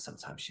sound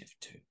sometimes shift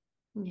too.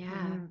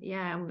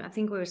 Yeah. I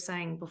think we were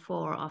saying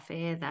before off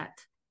air that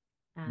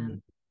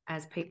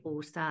as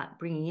people start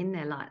bringing in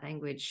their light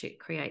language, it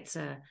creates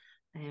a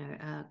they're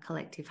a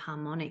collective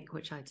harmonic,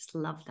 which I just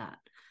love that.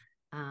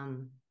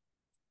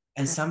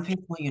 And some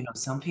people,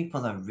 some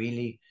people are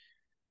really,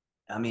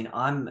 I mean,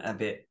 I'm a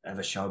bit of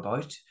a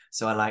showboat,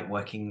 so I like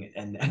working,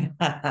 and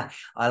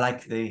I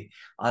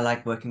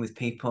like working with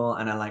people,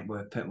 and I like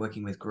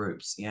working with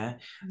groups. Yeah,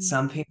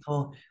 some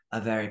people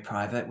are very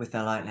private with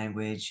their light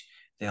language.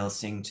 They'll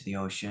sing to the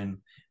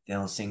ocean.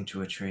 They'll sing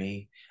to a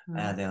tree.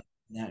 That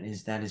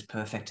is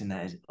perfect,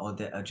 and or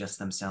they are just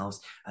themselves,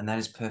 and that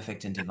is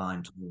perfect and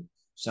divine too.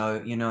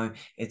 So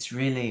it's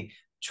really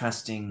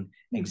trusting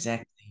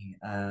exactly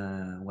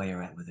where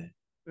you're at with it.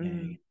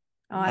 Yeah.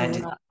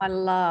 I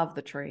love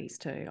the trees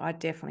too. I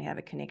definitely have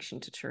a connection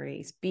to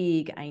trees,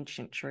 big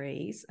ancient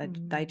trees.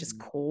 They just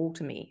call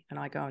to me and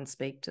I go and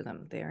speak to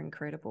them. They're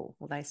incredible.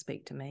 Well, they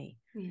speak to me.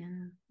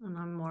 Yeah. And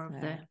I'm more of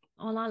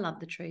I love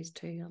the trees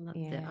too. I love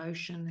the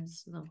ocean,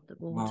 the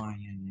water. Oh,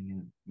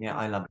 yeah.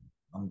 I love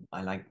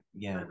I like,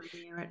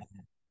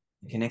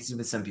 connected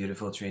with some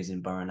beautiful trees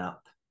in Burrup,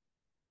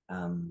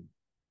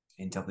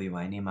 in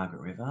WA near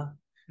Margaret River.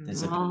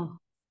 There's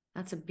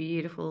that's a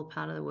beautiful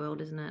part of the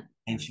world, isn't it?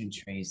 Ancient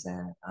trees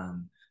there,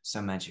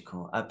 so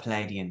magical. A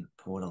Palladian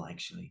portal,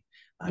 actually.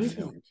 I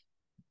feel.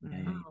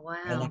 Yeah. Oh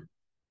wow!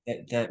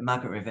 The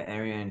Margaret River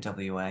area in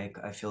WA,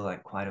 I feel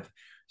like quite a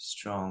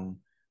strong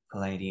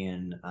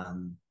Palladian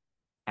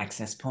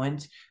access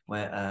point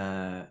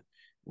where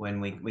when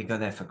we go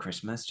there for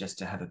Christmas just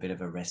to have a bit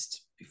of a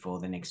rest before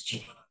the next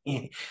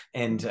year,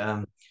 and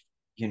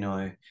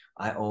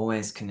I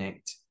always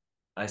connect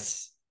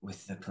us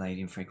with the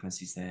Palladian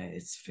frequencies there.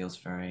 It feels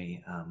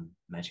very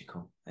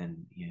magical,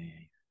 and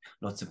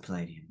lots of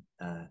Palladian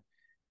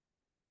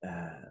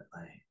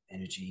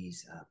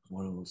energies,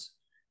 portals.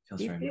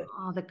 Feels very magical.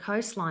 Oh, the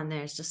coastline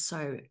there is just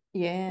so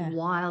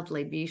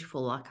wildly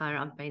beautiful. Like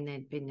I've been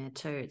there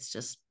too. It's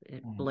just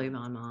it blew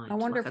my mind. I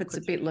wonder if it's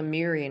a bit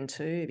Lemurian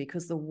too,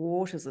 because the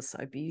waters are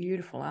so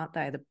beautiful, aren't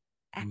they? The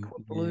aqua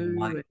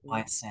blue,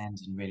 white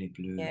sand and really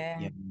blue.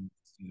 Yeah,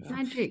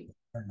 magic.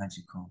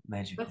 Magical.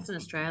 Western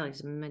Australia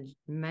is a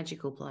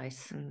magical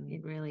place.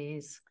 It really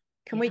is.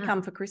 Can we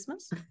come for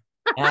Christmas?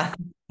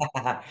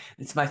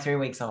 It's my 3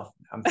 weeks off.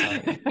 I'm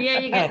sorry. Yeah,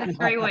 you get the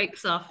 3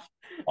 weeks off.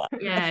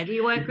 Yeah, do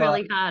you work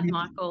really hard,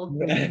 Michael?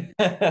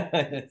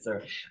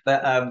 Sorry,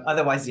 but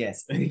otherwise,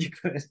 yes, you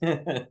could.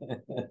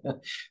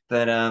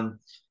 But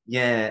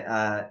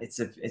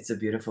it's a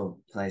beautiful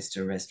place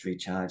to rest,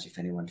 recharge. If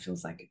anyone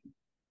feels like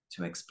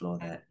to explore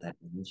that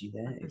energy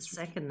there, it's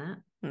second that.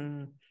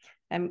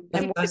 And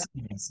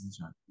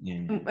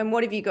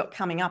what have you got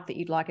coming up that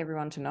you'd like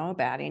everyone to know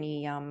about?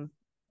 Any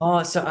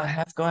so I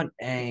have got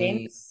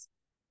a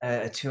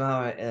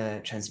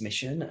 2-hour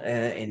transmission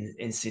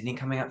in Sydney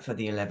coming up for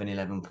the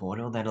 11/11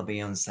 portal. That'll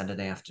be on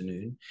Saturday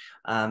afternoon.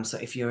 So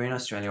if you're in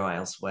Australia or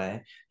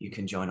elsewhere, you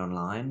can join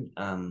online.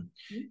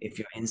 If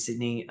you're in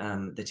Sydney,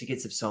 the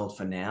tickets have sold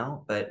for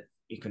now, but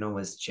you can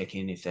always check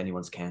in if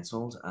anyone's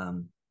cancelled.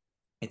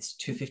 It's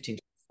 2:15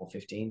 to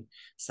 4:15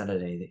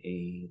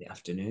 Saturday the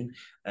afternoon,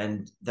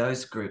 and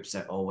those groups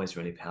are always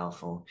really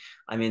powerful.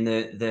 I mean,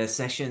 the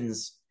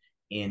sessions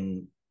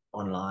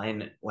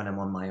online when I'm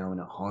on my own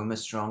at home are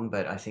strong,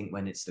 but I think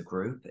when it's the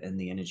group and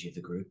the energy of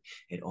the group,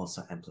 it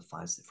also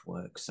amplifies the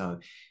work. So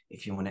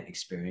if you want to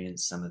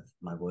experience some of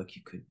my work,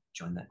 you could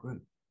join that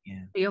group.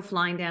 Yeah. You're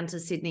flying down to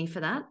Sydney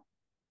for that?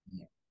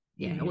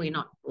 Yeah. Well, you're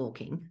not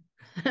walking.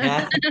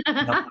 Yeah.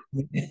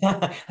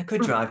 I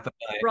could drive, but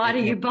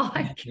riding your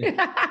bike.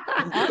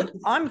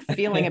 I'm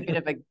feeling a bit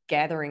of a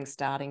gathering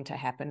starting to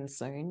happen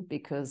soon,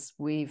 because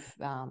we've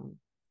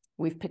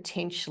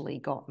potentially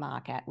got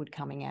Mark Atwood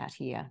coming out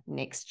here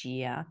next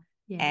year,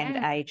 and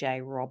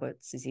AJ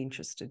Roberts is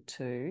interested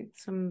too.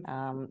 Some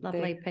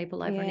lovely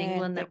people over in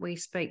England that we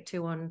speak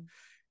to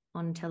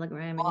on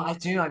Telegram. I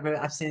do.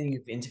 I've seen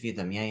you interview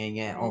them.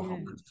 Yeah.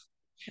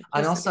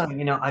 And also,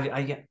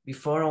 I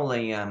before all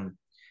the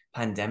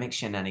pandemic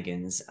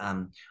shenanigans,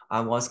 I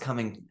was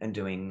coming and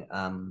doing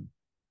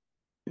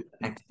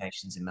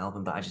activations in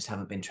Melbourne, but I just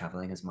haven't been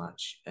traveling as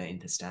much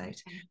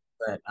interstate.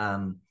 But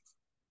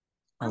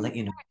I'll let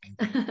you know.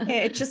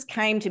 It just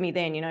came to me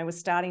then, we're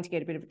starting to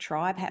get a bit of a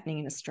tribe happening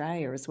in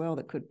Australia as well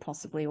that could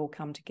possibly all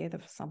come together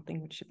for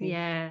something, which would be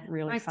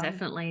really fun.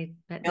 Definitely.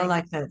 I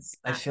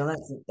feel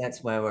like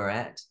that's where we're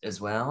at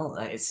as well.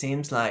 It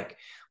seems like,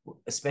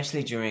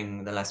 especially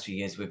during the last few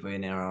years, we've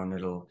been in our own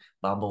little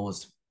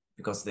bubbles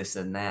because of this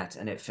and that,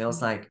 and it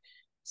feels like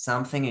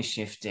something is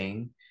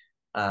shifting,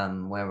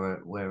 where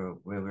we're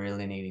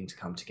really needing to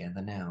come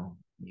together now.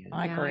 Yeah.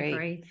 I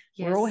agree.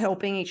 Yes. We're all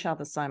helping each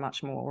other so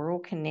much more. We're all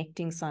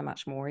connecting so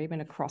much more,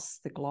 even across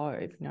the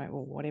globe,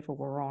 or whatever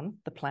we're on,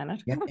 the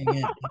planet.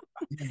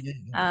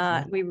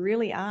 We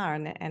really are.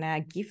 And our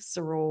gifts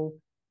are all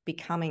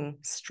becoming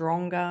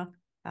stronger,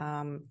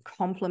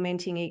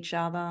 complementing each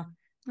other.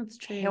 That's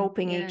true.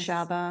 Helping each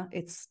other.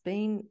 It's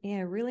been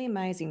a really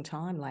amazing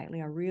time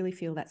lately. I really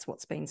feel that's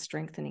what's been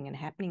strengthening and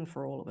happening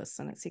for all of us.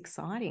 And it's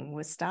exciting.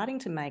 We're starting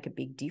to make a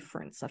big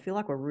difference. I feel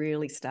like we're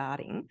really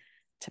starting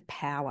to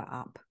power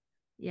up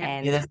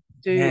and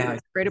do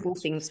incredible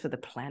things for the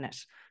planet.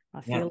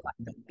 I feel like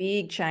the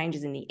big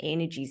changes in the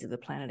energies of the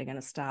planet are going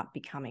to start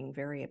becoming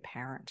very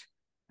apparent.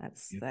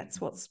 That's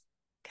what's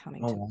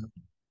coming to.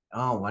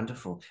 Oh,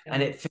 wonderful.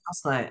 And it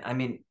feels like, I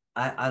mean,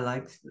 I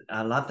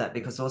love that,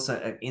 because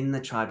also in the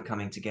tribe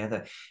coming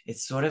together, it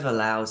sort of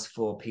allows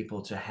for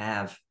people to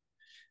have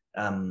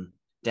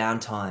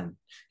downtime,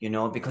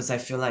 because I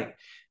feel like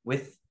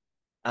with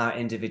our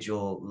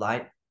individual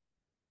light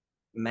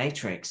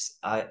matrix,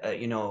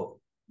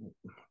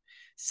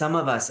 some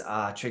of us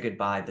are triggered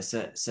by the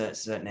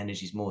certain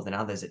energies more than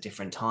others at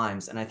different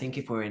times. And I think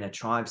if we're in a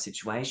tribe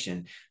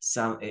situation,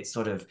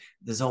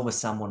 there's always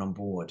someone on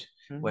board.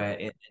 Where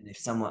if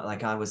someone,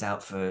 like I was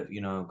out for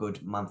a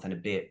good month and a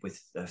bit with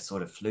a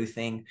sort of flu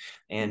thing,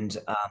 and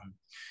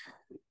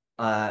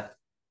that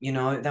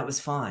was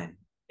fine.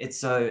 It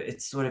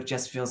sort of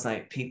just feels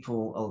like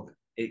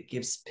it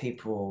gives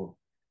people,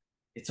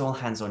 it's all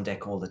hands on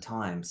deck all the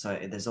time. So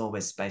there's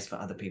always space for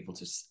other people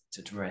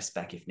to rest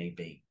back if need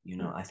be.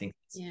 I think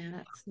that's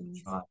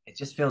nice. It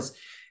just feels,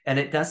 and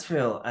it does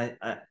feel,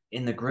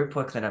 in the group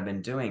work that I've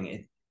been doing,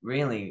 it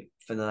really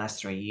for the last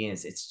 3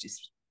 years, it's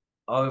just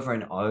over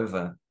and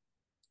over,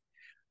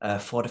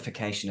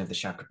 fortification of the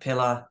chakra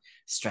pillar,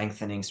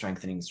 strengthening,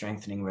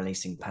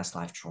 releasing past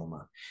life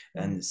trauma.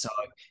 And so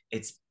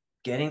it's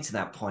getting to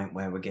that point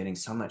where we're getting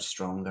so much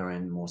stronger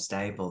and more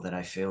stable that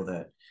I feel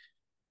that,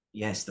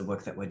 yes, the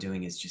work that we're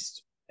doing is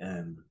just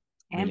really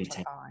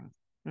amplifying.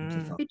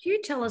 Could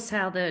you tell us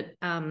how the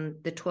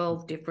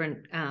 12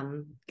 different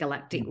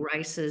galactic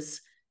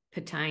races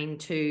pertain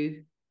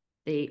to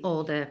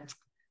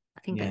I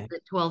think that's the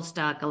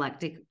 12-star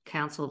galactic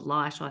council of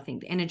light, or I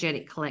think the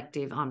energetic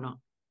collective. I'm not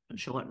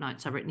sure what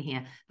notes I've written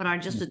here, but I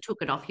just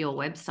took it off your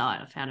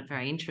website. I found it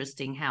very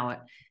interesting how it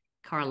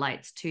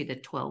correlates to the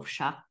 12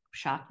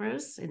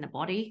 chakras in the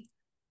body.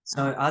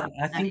 So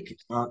I think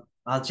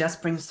I'll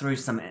just bring through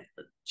some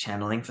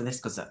channeling for this,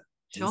 because I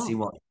didn't see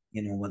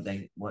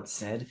what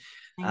said.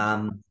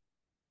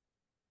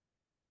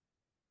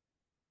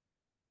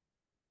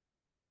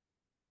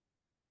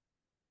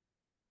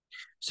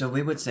 So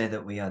we would say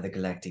that we are the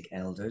galactic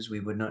elders.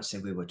 We would not say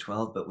we were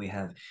 12, but we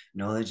have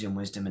knowledge and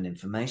wisdom and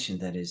information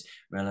that is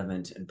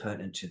relevant and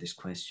pertinent to this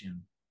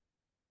question.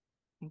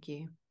 Thank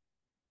you.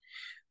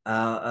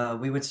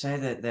 We would say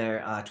that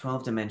there are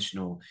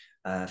 12-dimensional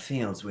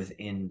fields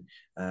within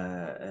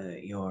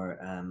your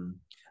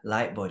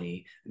light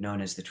body, known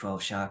as the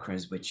 12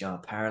 chakras, which are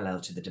parallel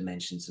to the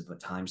dimensions of a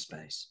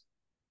time-space.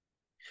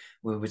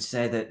 We would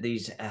say that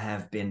these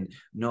have been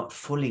not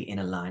fully in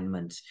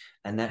alignment,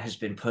 and that has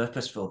been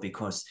purposeful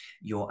because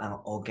your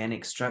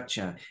organic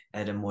structure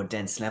at a more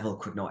dense level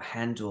could not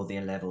handle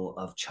the level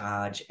of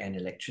charge and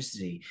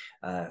electricity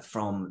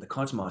from the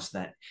cosmos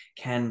that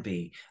can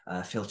be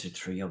filtered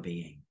through your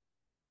being.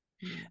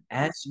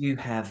 As you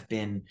have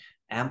been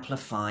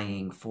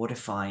amplifying,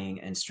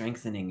 fortifying, and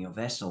strengthening your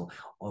vessel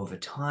over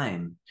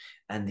time,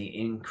 and the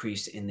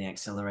increase in the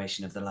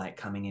acceleration of the light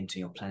coming into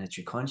your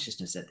planetary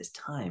consciousness at this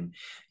time,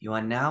 you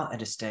are now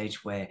at a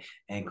stage where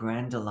a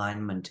grand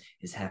alignment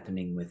is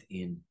happening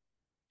within.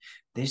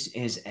 This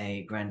is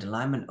a grand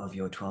alignment of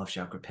your 12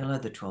 chakra pillar,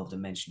 the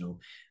 12-dimensional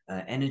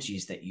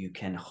energies that you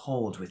can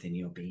hold within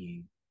your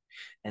being.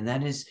 And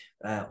that is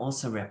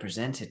also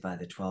represented by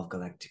the 12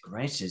 galactic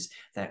races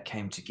that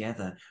came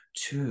together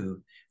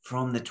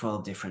from the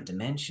 12 different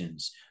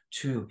dimensions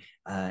to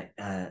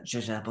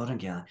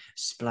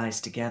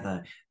splice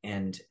together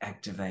and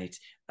activate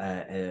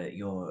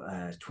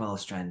your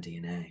 12-strand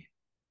DNA.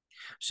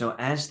 So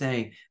as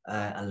the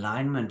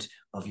alignment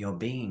of your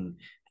being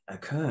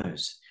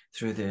occurs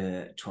through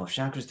the 12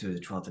 chakras, through the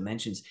 12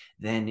 dimensions,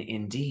 then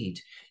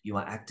indeed you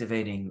are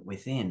activating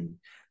within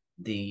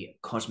the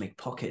cosmic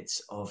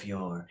pockets of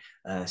your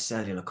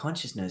cellular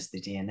consciousness.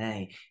 The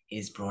DNA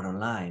is brought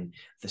online.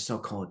 The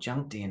so-called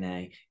junk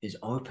DNA is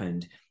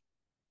opened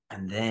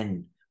and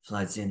then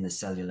floods in the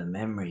cellular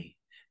memory,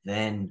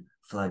 then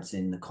floods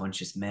in the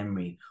conscious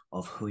memory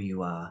of who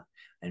you are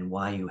and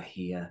why you're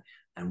here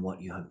and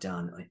what you have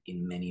done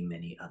in many,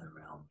 many other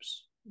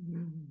realms.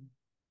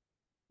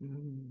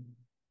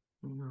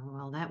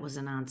 Well, that was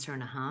an answer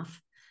and a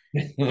half.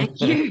 Thank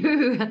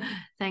you.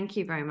 Thank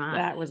you very much.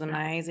 That was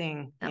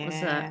amazing. That was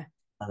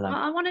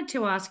I wanted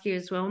to ask you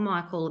as well,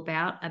 Michael,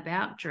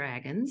 about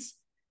dragons.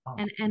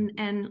 And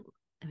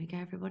there we go,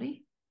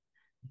 everybody.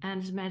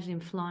 And just imagine him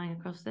flying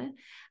across there.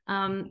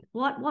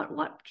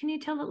 What can you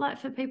tell it, like,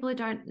 for people who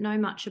don't know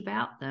much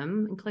about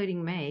them,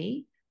 including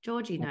me?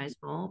 Georgie knows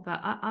more,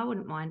 but I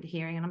wouldn't mind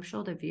hearing, and I'm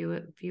sure the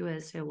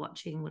viewers who are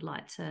watching would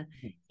like to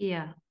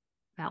hear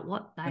about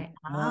what they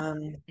are,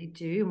 what they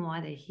do, and why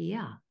they're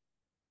here.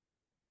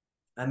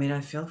 I mean,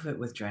 I feel that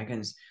with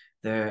dragons,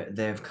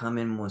 they've come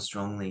in more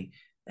strongly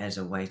as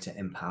a way to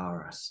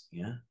empower us,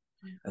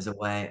 as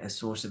a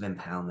source of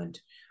empowerment.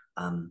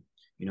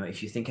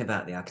 If you think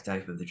about the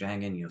archetype of the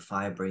dragon, you're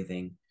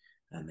fire-breathing,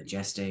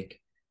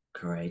 majestic,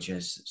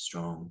 courageous,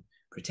 strong,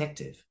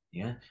 protective,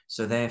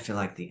 So they feel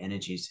like the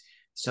energies.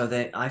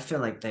 So I feel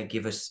like they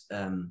give us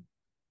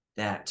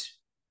that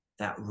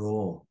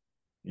roar,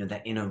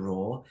 that inner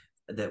roar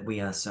that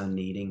we are so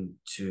needing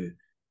to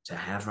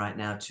have right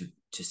now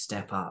to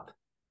step up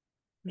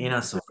in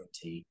our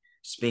sovereignty,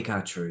 speak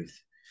our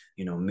truth,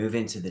 move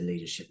into the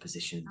leadership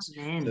positions.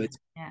 So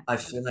I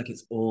feel like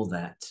it's all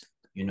that,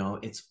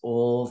 it's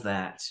all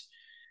that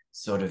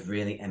sort of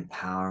really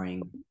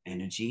empowering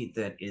energy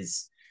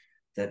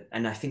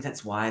and I think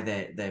that's why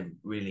they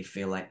really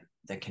feel like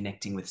they're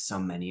connecting with so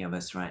many of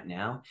us right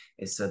now,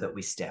 is so that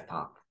we step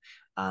up.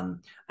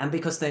 And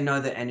because they know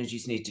that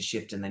energies need to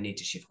shift, and they need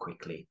to shift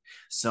quickly.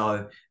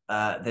 So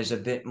there's a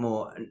bit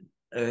more,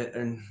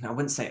 I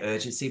wouldn't say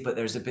urgency, but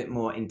there's a bit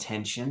more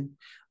intention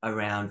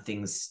around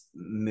things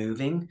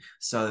moving.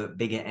 So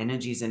bigger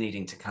energies are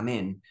needing to come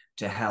in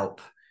to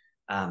help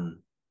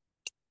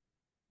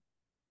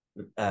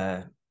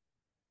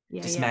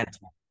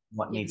dismantle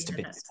what needs to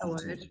be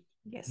dismantled.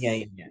 Yes.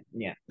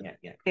 Yeah.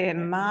 They're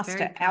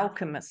master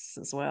alchemists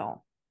as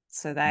well.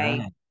 So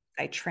they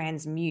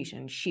transmute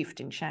and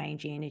shift and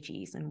change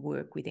energies and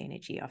work with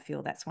energy. I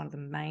feel that's one of the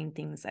main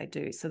things they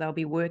do. So they'll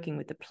be working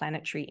with the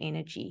planetary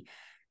energy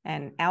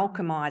and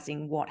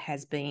alchemizing what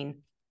has been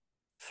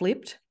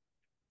flipped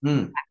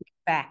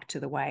back to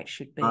the way it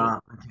should be.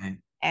 Okay.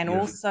 And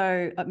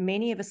also,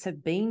 many of us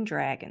have been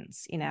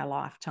dragons in our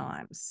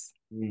lifetimes.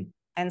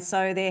 And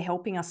so they're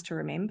helping us to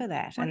remember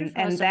that.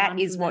 And that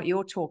is what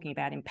you're talking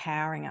about,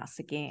 empowering us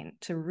again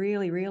to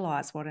really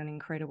realize what an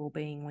incredible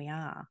being we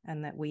are,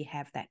 and that we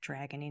have that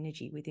dragon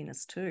energy within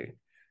us too.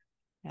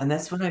 And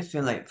that's what I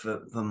feel like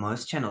for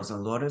most channels,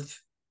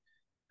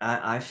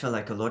 I feel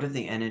like a lot of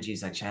the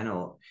energies I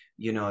channel,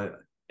 an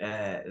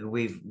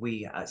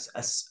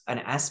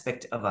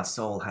aspect of our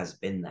soul has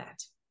been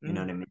that, you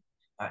know what I mean?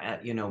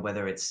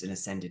 Whether it's an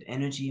ascended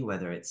energy,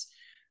 whether it's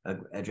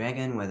a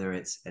dragon, whether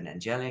it's an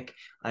angelic,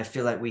 I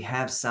feel like we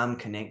have some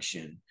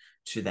connection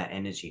to that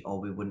energy, or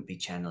we wouldn't be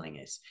channeling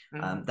it.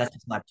 That's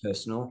just my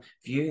personal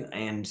view.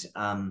 And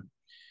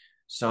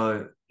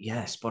so,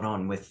 yeah, spot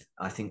on with,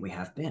 I think we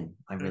have been.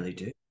 I really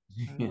do.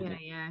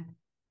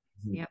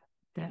 Yep,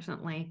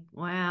 definitely.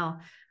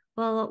 Wow.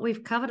 Well,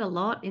 we've covered a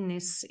lot in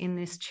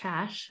this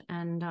chat,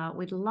 and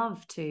we'd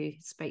love to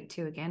speak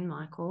to you again,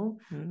 Michael,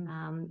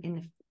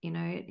 in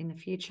the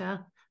future,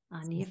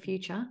 near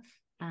future,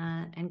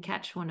 and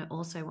catch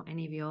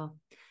any of your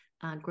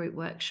group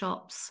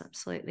workshops.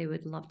 Absolutely,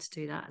 we'd love to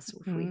do that. So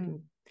if we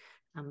can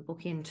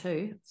book in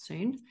too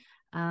soon.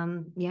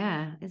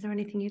 Is there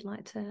anything you'd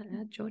like to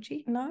add,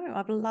 Georgie? No,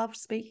 I've loved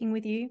speaking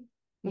with you.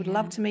 Would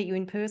love to meet you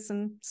in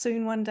person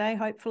soon one day,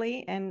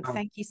 hopefully. And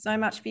thank you so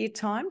much for your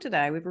time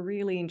today. We've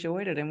really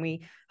enjoyed it, and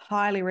we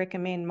highly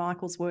recommend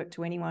Michael's work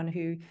to anyone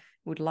who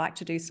would like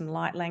to do some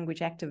light language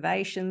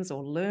activations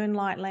or learn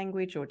light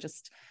language, or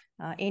just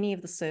any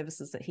of the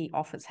services that he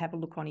offers. Have a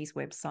look on his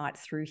website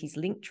through his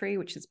link tree,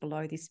 which is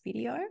below this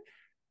video.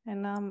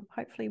 And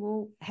hopefully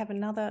we'll have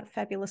another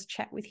fabulous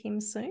chat with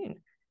him soon.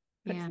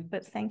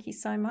 But thank you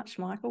so much,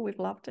 Michael. We've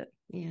loved it.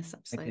 Yes,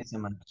 absolutely. Thank you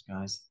so much,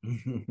 guys.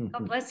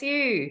 God bless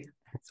you.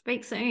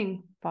 Speak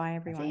soon. Bye,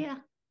 everyone. See ya.